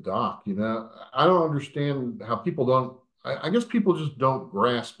you're at the dock. I don't understand how people don't. I guess people just don't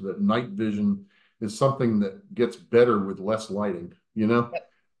grasp that night vision is something that gets better with less lighting. Yep.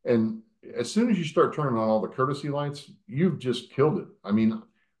 And as soon as you start turning on all the courtesy lights, you've just killed it. I mean,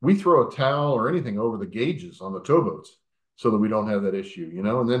 we throw a towel or anything over the gauges on the towboats so that we don't have that issue,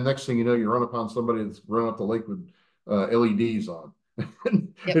 and then next thing you know, you run upon somebody that's running up the lake with LEDs on.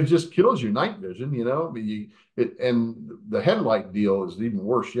 Yep. It just kills your night vision, and the headlight deal is even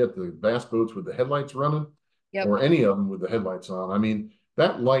worse yet. The bass boats with the headlights running, Yep. or any of them with the headlights on. I mean,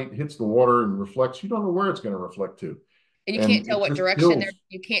 that light hits the water and reflects. You don't know where it's going to reflect to, And you can't and tell it what just direction kills.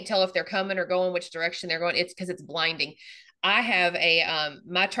 you can't tell if they're coming or going, which direction they're going. It's because it's blinding. I have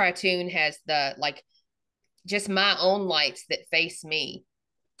my Tritoon has the, like, just my own lights that face me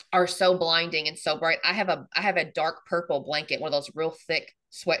are so blinding and so bright. I have a dark purple blanket, one of those real thick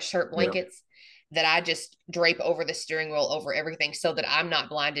sweatshirt Yeah, blankets that I just drape over the steering wheel, over everything, so that I'm not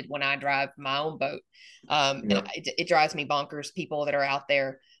blinded when I drive my own boat. And yeah. it drives me bonkers, people that are out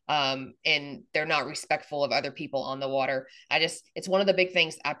there, and they're not respectful of other people on the water. It's one of the big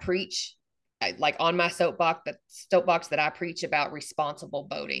things I preach. Like on my soapbox that I preach about responsible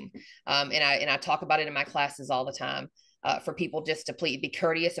boating, and I talk about it in my classes all the time, for people just to please be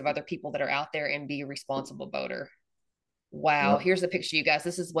courteous of other people that are out there and be a responsible boater. Wow, Yeah. here's the picture, you guys.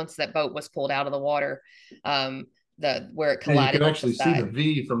 This is once that boat was pulled out of the water, the where it Yeah, you can collided with the actually see side.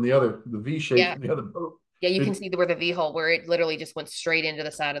 the V shape Yeah, from the other boat. yeah, you can It, see where the V hole, where it literally just went straight into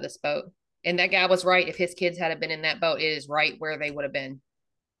the side of this boat. And that guy was right. If his kids had been in that boat, it is right where they would have been.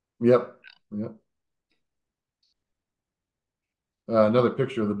 yep, yep. Another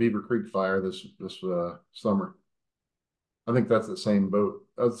picture of the Beaver Creek fire this summer. I think that's the same boat.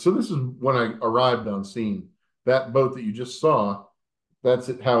 So this is when I arrived on scene. That boat that you just saw, that's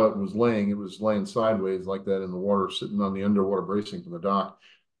how it was laying. It was laying sideways like that in the water, sitting on the underwater bracing from the dock.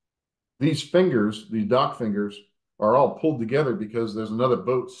 These fingers, these dock fingers, are all pulled together because there's another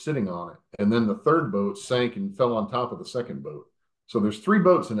boat sitting on it. And then the third boat sank and fell on top of the second boat. So there's three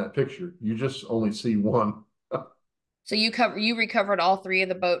boats in that picture. You just only see one. So you recovered all three of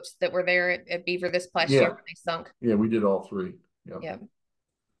the boats that were there at Beaver this past year Yeah, when they sunk. yeah, we did all three. Yeah. Yeah.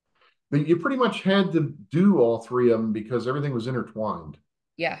 But you pretty much had to do all three of them because everything was intertwined.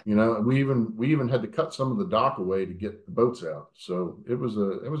 Yeah. We even had to cut some of the dock away to get the boats out. So it was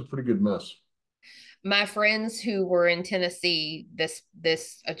a pretty good mess. My friends who were in Tennessee this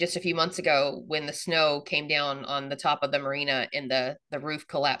just a few months ago, when the snow came down on the top of the marina and the roof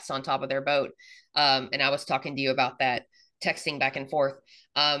collapsed on top of their boat, and I was talking to you about that, texting back and forth.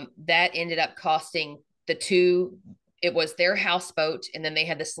 That ended up costing the two. It was their houseboat, and then they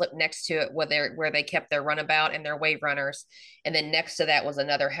had the slip next to it where they kept their runabout and their wave runners, and then next to that was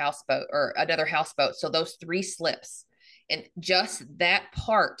another houseboat or another houseboat. So those three slips, and just that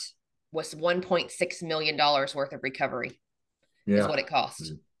part was $1.6 million worth of recovery, is Yeah. what it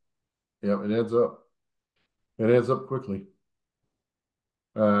cost. Yeah, it adds up. It adds up quickly.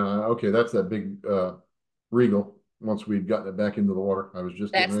 Okay, that's that big Regal. Once we've gotten it back into the water, I was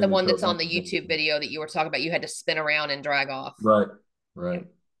just getting That's the ready to one tow it that's on back the again. YouTube video that you were talking about. You had to spin around and drag off. Right, Yeah. right.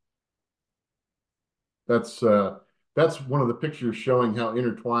 That's one of the pictures showing how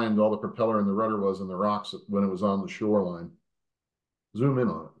intertwined all the propeller and the rudder was in the rocks when it was on the shoreline. Zoom in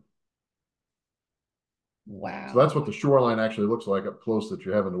on it. So Wow. that's what the shoreline actually looks like up close that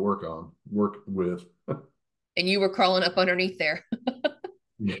you're having to work with. And you were crawling up underneath there.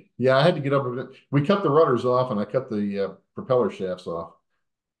 Yeah, I had to get up a bit. We cut the rudders off and I cut the propeller shafts off,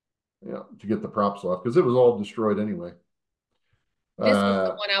 to get the props off because it was all destroyed anyway. This was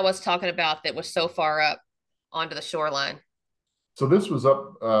the Uh, one I was talking about that was so far up onto the shoreline. So this is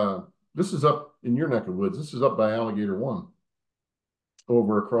up in your neck of woods. This is up by Alligator One,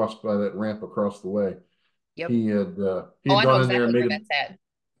 over across by that ramp across the way. Yep. He Oh, had I know gone in there and exactly made where a that's at.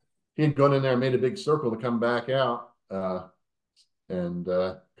 he had gone in there and made a big circle to come back out, and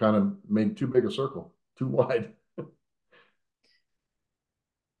kind of made too big a circle, too wide.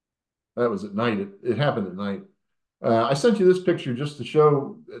 That was at night. It happened at night. I sent you this picture just to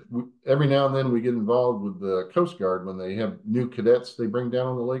show that every now and then we get involved with the Coast Guard when they have new cadets they bring down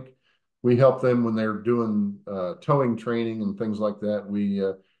on the lake. We help them when they're doing towing training and things like that. We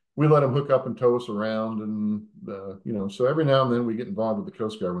let them hook up and tow us around, and so every now and then we get involved with the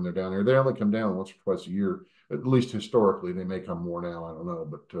Coast Guard when they're down there. They only come down once or twice a year, at least historically. They may come more now. I don't know,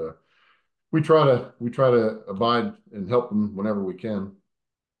 but we try to abide and help them whenever we can.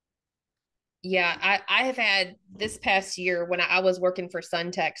 Yeah, I have had this past year when I was working for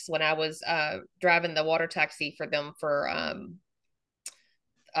Suntex when I was driving the water taxi for them for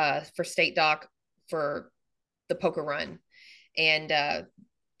State Dock for the Poker Run. And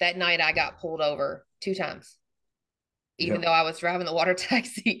that night I got pulled over 2 times, even Yeah, though I was driving the water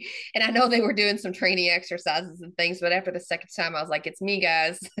taxi. And I know they were doing some training exercises and things, but after the second time, I was like, it's me,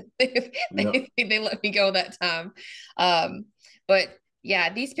 guys. yeah. They let me go that time. But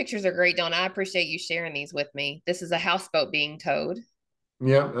yeah, these pictures are great, Don. I appreciate you sharing these with me. This is a houseboat being towed.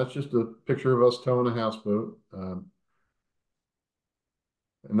 Yeah, that's just a picture of us towing a houseboat.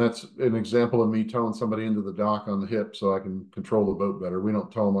 And that's an example of me towing somebody into the dock on the hip so I can control the boat better. We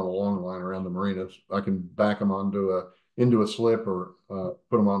don't tow them on a long line around the marinas. I can back them into a slip, or put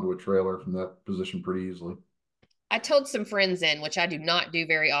them onto a trailer from that position pretty easily. I told some friends in, which I do not do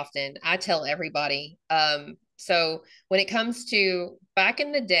very often. I tell everybody. So when it comes to back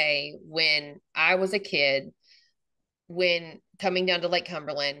in the day when I was a kid, when coming down to Lake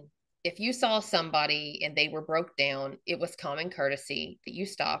Cumberland, if you saw somebody and they were broke down, it was common courtesy that you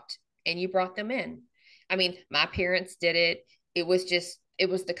stopped and you brought them in. I mean, my parents did it. It was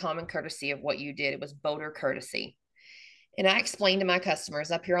the common courtesy of what you did. It was boater courtesy. And I explained to my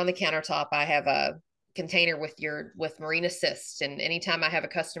customers up here on the countertop, I have a container with Marine Assist. And anytime I have a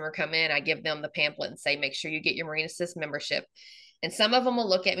customer come in, I give them the pamphlet and say, make sure you get your Marine Assist membership. And some of them will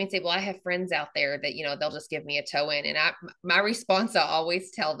look at me and say, well, I have friends out there that, they'll just give me a tow in. And my response, I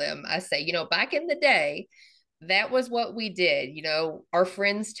always tell them, I say, back in the day, that was what we did. Our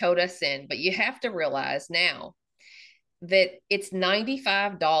friends towed us in, but you have to realize now that it's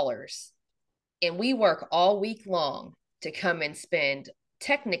 $95 and we work all week long to come and spend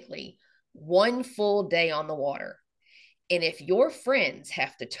technically one full day on the water. And if your friends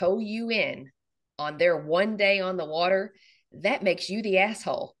have to tow you in on their one day on the water, that makes you the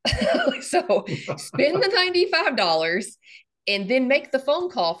asshole. So spend the $95 and then make the phone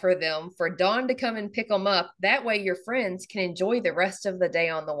call for them for Dawn to come and pick them up. That way your friends can enjoy the rest of the day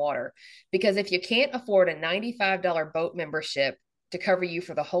on the water. Because if you can't afford a $95 boat membership to cover you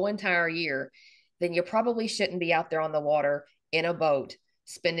for the whole entire year, then you probably shouldn't be out there on the water in a boat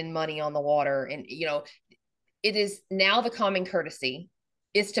spending money on the water. And it is now the common courtesy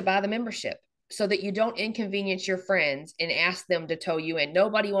is to buy the membership so that you don't inconvenience your friends and ask them to tow you in.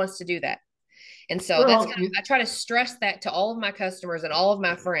 Nobody wants to do that. And so that's Well, kind of, I try to stress that to all of my customers and all of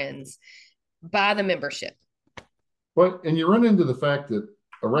my friends, buy the membership. and you run into the fact that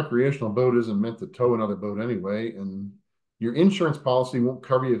a recreational boat isn't meant to tow another boat anyway, and your insurance policy won't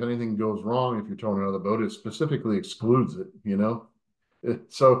cover you if anything goes wrong if you're towing another boat. It specifically excludes it.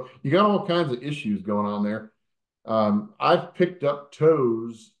 So you got all kinds of issues going on there. I've picked up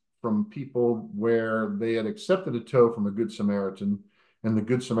tows from people where they had accepted a tow from a Good Samaritan, and the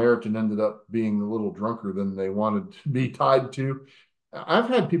Good Samaritan ended up being a little drunker than they wanted to be tied to. I've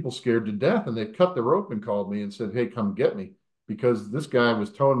had people scared to death, and they've cut the rope and called me and said, "Hey, come get me," because this guy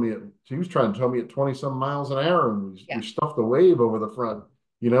was towing me he was trying to tow me at 20 some miles an hour, and we Yeah. stuffed a wave over the front,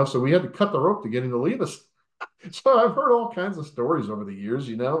 so we had to cut the rope to get him to leave us. So I've heard all kinds of stories over the years,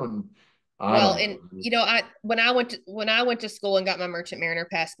 and I Well, don't and know. I when I went to school and got my Merchant Mariner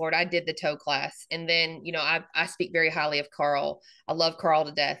passport, I did the tow class, and then I speak very highly of Carl. I love Carl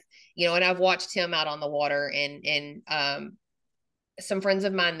to death. And I've watched him out on the water, and some friends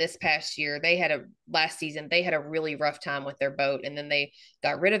of mine this past year, last season, they had a really rough time with their boat, and then they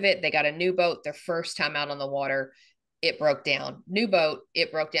got rid of it. They got a new boat. Their first time out on the water, it broke down. New boat,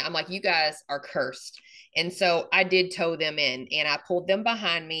 it broke down. I'm like, you guys are cursed. And so I did tow them in, and I pulled them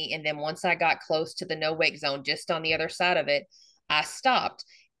behind me. And then once I got close to the no wake zone, just on the other side of it, I stopped.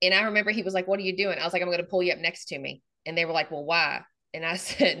 And I remember he was like, "What are you doing?" I was like, "I'm going to pull you up next to me." And they were like, "Well, why?" And I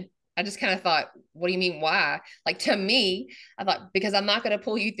said, I just kind of thought, "What do you mean, why?" Like, to me, I thought, because I'm not going to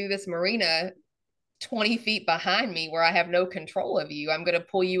pull you through this marina 20 feet behind me where I have no control of you. I'm going to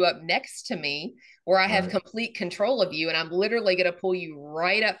pull you up next to me where I have Right. complete control of you. And I'm literally going to pull you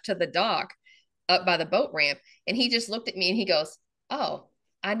right up to the dock up by the boat ramp. And he just looked at me and he goes, "Oh,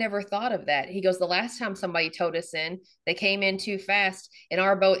 I never thought of that." He goes, "The last time somebody towed us in, they came in too fast and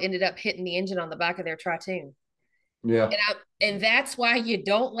our boat ended up hitting the engine on the back of their Tritoon." Yeah. And that's why you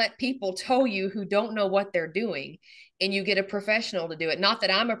don't let people tow you who don't know what they're doing, and you get a professional to do it. Not that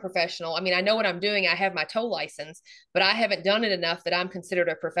I'm a professional. I mean, I know what I'm doing. I have my tow license, but I haven't done it enough that I'm considered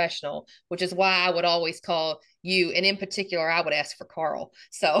a professional, which is why I would always call you. And in particular, I would ask for Carl.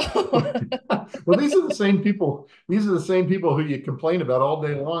 So Well, these are the same people. These are the same people who you complain about all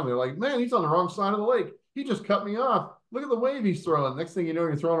day long. They're like, man, he's on the wrong side of the lake. He just cut me off. Look at the wave he's throwing. Next thing you know,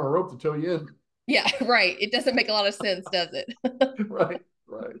 you're throwing a rope to tow you in. yeah, right. It doesn't make a lot of sense, does it? Right,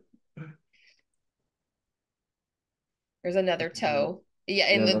 right. There's another tow. Yeah,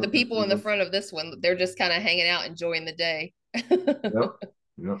 Yeah, and the another people picture in the of front of this one, they're just kind of hanging out, enjoying the day. Yep,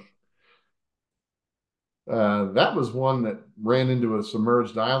 yep. That was one that ran into a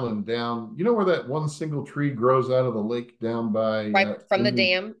submerged island down. You know where that one single tree grows out of the lake down by Right from the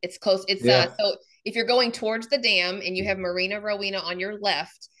Indian? dam. It's close. It's Yeah, so if you're going towards the dam and you have Marina Rowena on your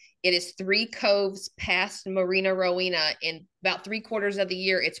left, it is three coves past Marina Rowena, and about 3/4 of the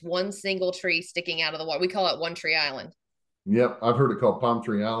year, it's one single tree sticking out of the water. We call it One Tree Island. yep. I've heard it called Palm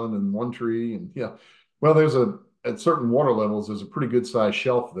Tree Island and One Tree, and yeah. Well, there's a at certain water levels, there's a pretty good sized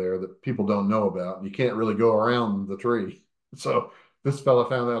shelf there that people don't know about. You can't really go around the tree. So this fella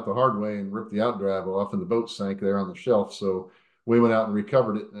found out the hard way and ripped the outdrive off, and the boat sank there on the shelf. So we went out and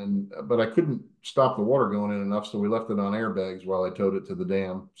recovered it, and but I couldn't stop the water going in enough, so we left it on airbags while I towed it to the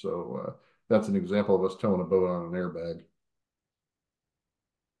dam. So that's an example of us towing a boat on an airbag.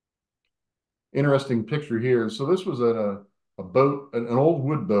 Interesting picture here. So this was a boat, an old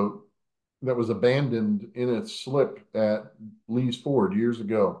wood boat that was abandoned in its slip at Lee's Ford years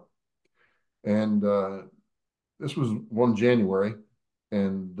ago. And this was one January.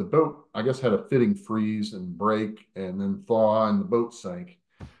 And the boat, I guess, had a fitting freeze and break and then thaw, and the boat sank.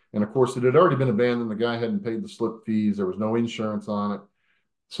 And of course, it had already been abandoned. The guy hadn't paid the slip fees. There was no insurance on it.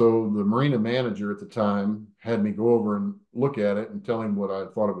 So the marina manager at the time had me go over and look at it and tell him what I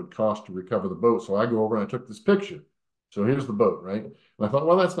thought it would cost to recover the boat. So I go over and I took this picture. So here's the boat, right? And I thought,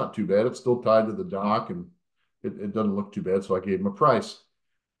 well, that's not too bad. It's still tied to the dock and it doesn't look too bad. So I gave him a price.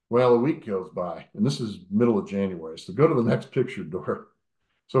 Well, a week goes by, and this is middle of January. So go to the next picture, Dora.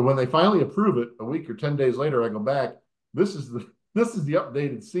 So when they finally approve it, a week or 10 days later, I go back. This is the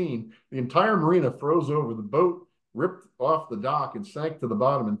updated scene. The entire marina froze over. The boat ripped off the dock and sank to the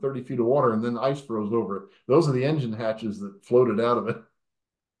bottom in 30 feet of water, and then ice froze over it. Those are the engine hatches that floated out of it.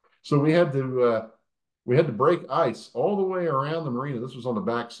 So we had to break ice all the way around the marina. This was on the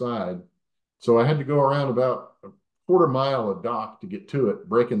back side. So I had to go around about a quarter mile of dock to get to it,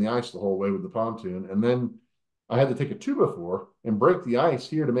 breaking the ice the whole way with the pontoon. And then I had to take a 2x4 and break the ice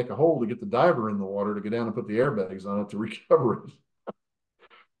here to make a hole to get the diver in the water to go down and put the airbags on it to recover it.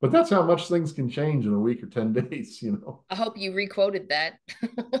 But that's how much things can change in a week or 10 days, you know. I hope you requoted that.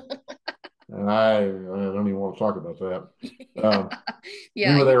 And I don't even want to talk about that. Yeah. We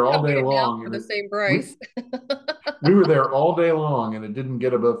Yeah, were you there can all come day get it now long, for and the it, same we price. we were there all day long, and it didn't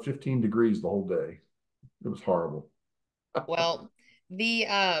get above 15 degrees the whole day. It was horrible. Well, the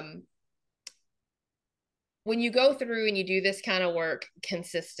when you go through and you do this kind of work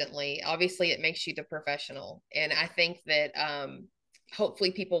consistently, obviously it makes you the professional. And I think that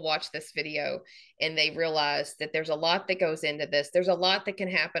hopefully people watch this video and they realize that there's a lot that goes into this. There's a lot that can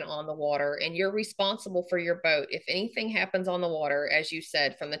happen on the water, and you're responsible for your boat. If anything happens on the water, as you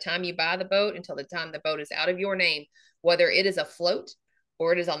said, from the time you buy the boat until the time the boat is out of your name, whether it is afloat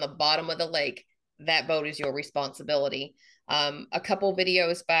or it is on the bottom of the lake, that boat is your responsibility. A couple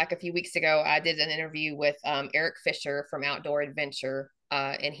videos back, a few weeks ago, I did an interview with Eric Fisher from Outdoor Adventure,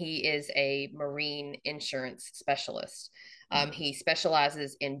 and he is a marine insurance specialist. He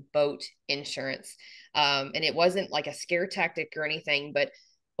specializes in boat insurance. And it wasn't like a scare tactic or anything, but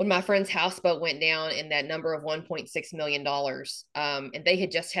when my friend's houseboat went down in that number of $1.6 million, and they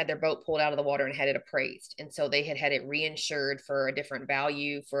had just had their boat pulled out of the water and had it appraised. And so they had had it reinsured for a different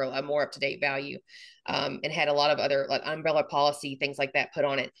value, for a more up-to-date value, and had a lot of other like umbrella policy, things like that put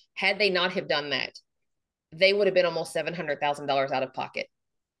on it. Had they not have done that, they would have been almost $700,000 out of pocket.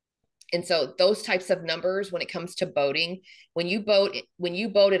 And so those types of numbers, when it comes to boating, when you boat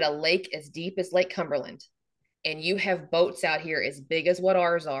at a lake as deep as Lake Cumberland, and you have boats out here as big as what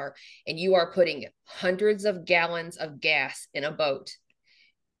ours are, and you are putting hundreds of gallons of gas in a boat,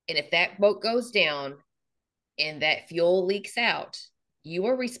 and if that boat goes down and that fuel leaks out, you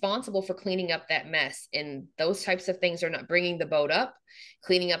are responsible for cleaning up that mess. And those types of things are not bringing the boat up,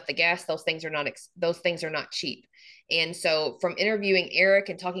 cleaning up the gas. Those things are not cheap. And so from interviewing Eric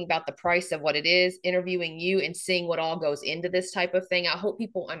and talking about the price of what it is, interviewing you and seeing what all goes into this type of thing, I hope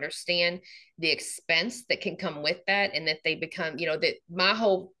people understand the expense that can come with that, and that they become, that my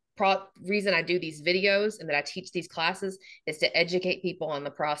whole reason I do these videos and that I teach these classes is to educate people on the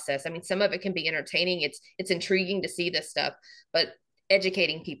process. I mean, some of it can be entertaining. It's intriguing to see this stuff, but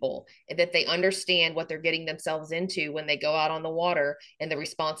educating people that they understand what they're getting themselves into when they go out on the water and the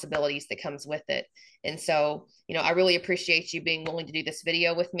responsibilities that comes with it. And so, I really appreciate you being willing to do this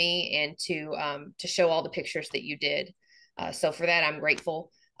video with me and to show all the pictures that you did. So for that, I'm grateful.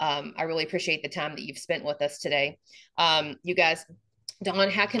 I really appreciate the time that you've spent with us today. You guys,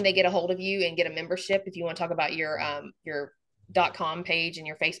 Dawn, how can they get a hold of you and get a membership if you want to talk about your .com page and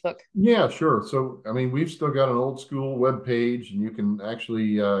your Facebook? Yeah, sure. So, I mean, we've still got an old school web page, and you can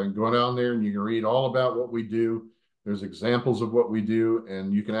actually go down there and you can read all about what we do. There's examples of what we do,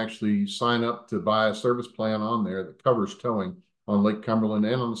 and you can actually sign up to buy a service plan on there that covers towing on Lake Cumberland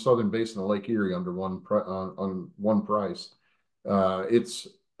and on the southern basin of Lake Erie under on one price. It's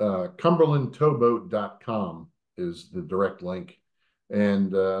cumberlandtowboat.com is the direct link.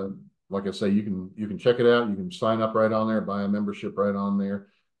 And like I say, you can check it out. You can sign up right on there, buy a membership right on there.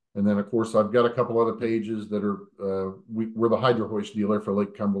 And then, of course, I've got a couple other pages that are, we're the hydro hoist dealer for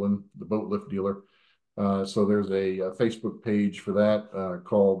Lake Cumberland, the boat lift dealer. So there's a Facebook page for that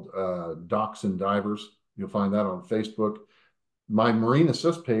called Docks and Divers. You'll find that on Facebook. My Marine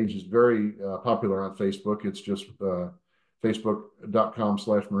Assist page is very popular on Facebook. It's just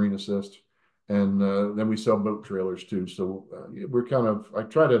facebook.com/Marine Assist. And then we sell boat trailers too. So we're kind of, I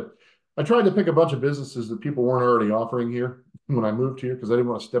tried to pick a bunch of businesses that people weren't already offering here when I moved here, because I didn't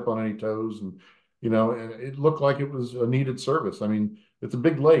want to step on any toes. And, and it looked like it was a needed service. I mean, it's a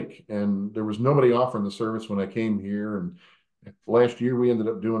big lake, and there was nobody offering the service when I came here. And last year we ended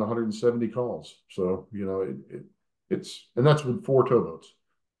up doing 170 calls. So, and that's with 4 towboats.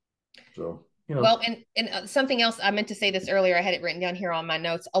 So. Well, and something else, I meant to say this earlier. I had it written down here on my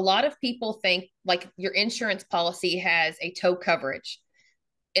notes. A lot of people think like your insurance policy has a tow coverage,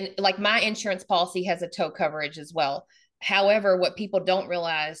 and like my insurance policy has a tow coverage as well. However, what people don't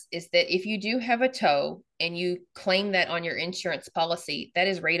realize is that if you do have a tow and you claim that on your insurance policy, that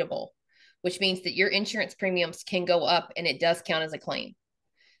is rateable, which means that your insurance premiums can go up, and it does count as a claim.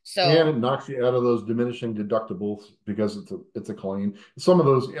 So, and it knocks you out of those diminishing deductibles because it's a claim. Some of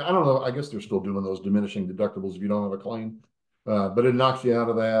those, I don't know, I guess they're still doing those diminishing deductibles if you don't have a claim, but it knocks you out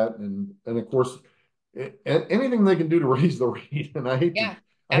of that. And of course, anything they can do to raise the rate. And I hate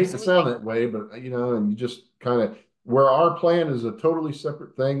to sound that way, but and you just kind of, where our plan is a totally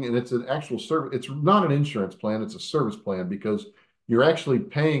separate thing, and it's an actual service. It's not an insurance plan; it's a service plan, because you're actually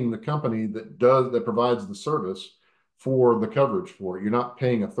paying the company that provides the service for the coverage for it. You're not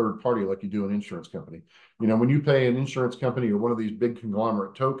paying a third party like you do an insurance company. When you pay an insurance company or one of these big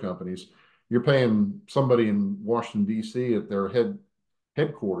conglomerate tow companies, you're paying somebody in Washington, D.C. at their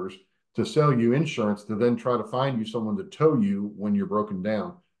headquarters to sell you insurance, to then try to find you someone to tow you when you're broken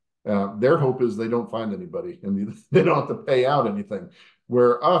down. Their hope is they don't find anybody and they don't have to pay out anything.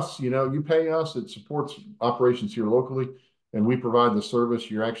 Where us, you pay us, it supports operations here locally, and we provide the service.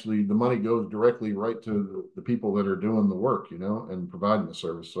 The money goes directly right to the people that are doing the work, and providing the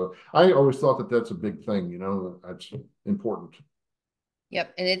service. So I always thought that that's a big thing, that's important.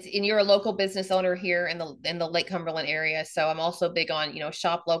 Yep. And you're a local business owner here in the Lake Cumberland area. So I'm also big on,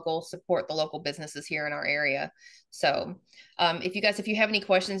 shop local, support the local businesses here in our area. So if you have any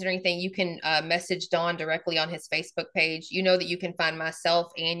questions or anything, you can message Don directly on his Facebook page. You know that you can find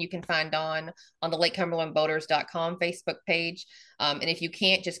myself and you can find Don on the LakeCumberlandBoaters.com Facebook page. And if you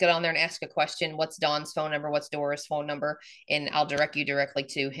can't, just get on there and ask a question. What's Don's phone number? What's Dora's phone number? And I'll direct you directly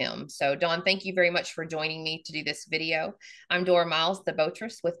to him. So Don, thank you very much for joining me to do this video. I'm Dora Miles, the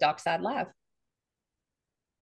Boatress with Dockside Live.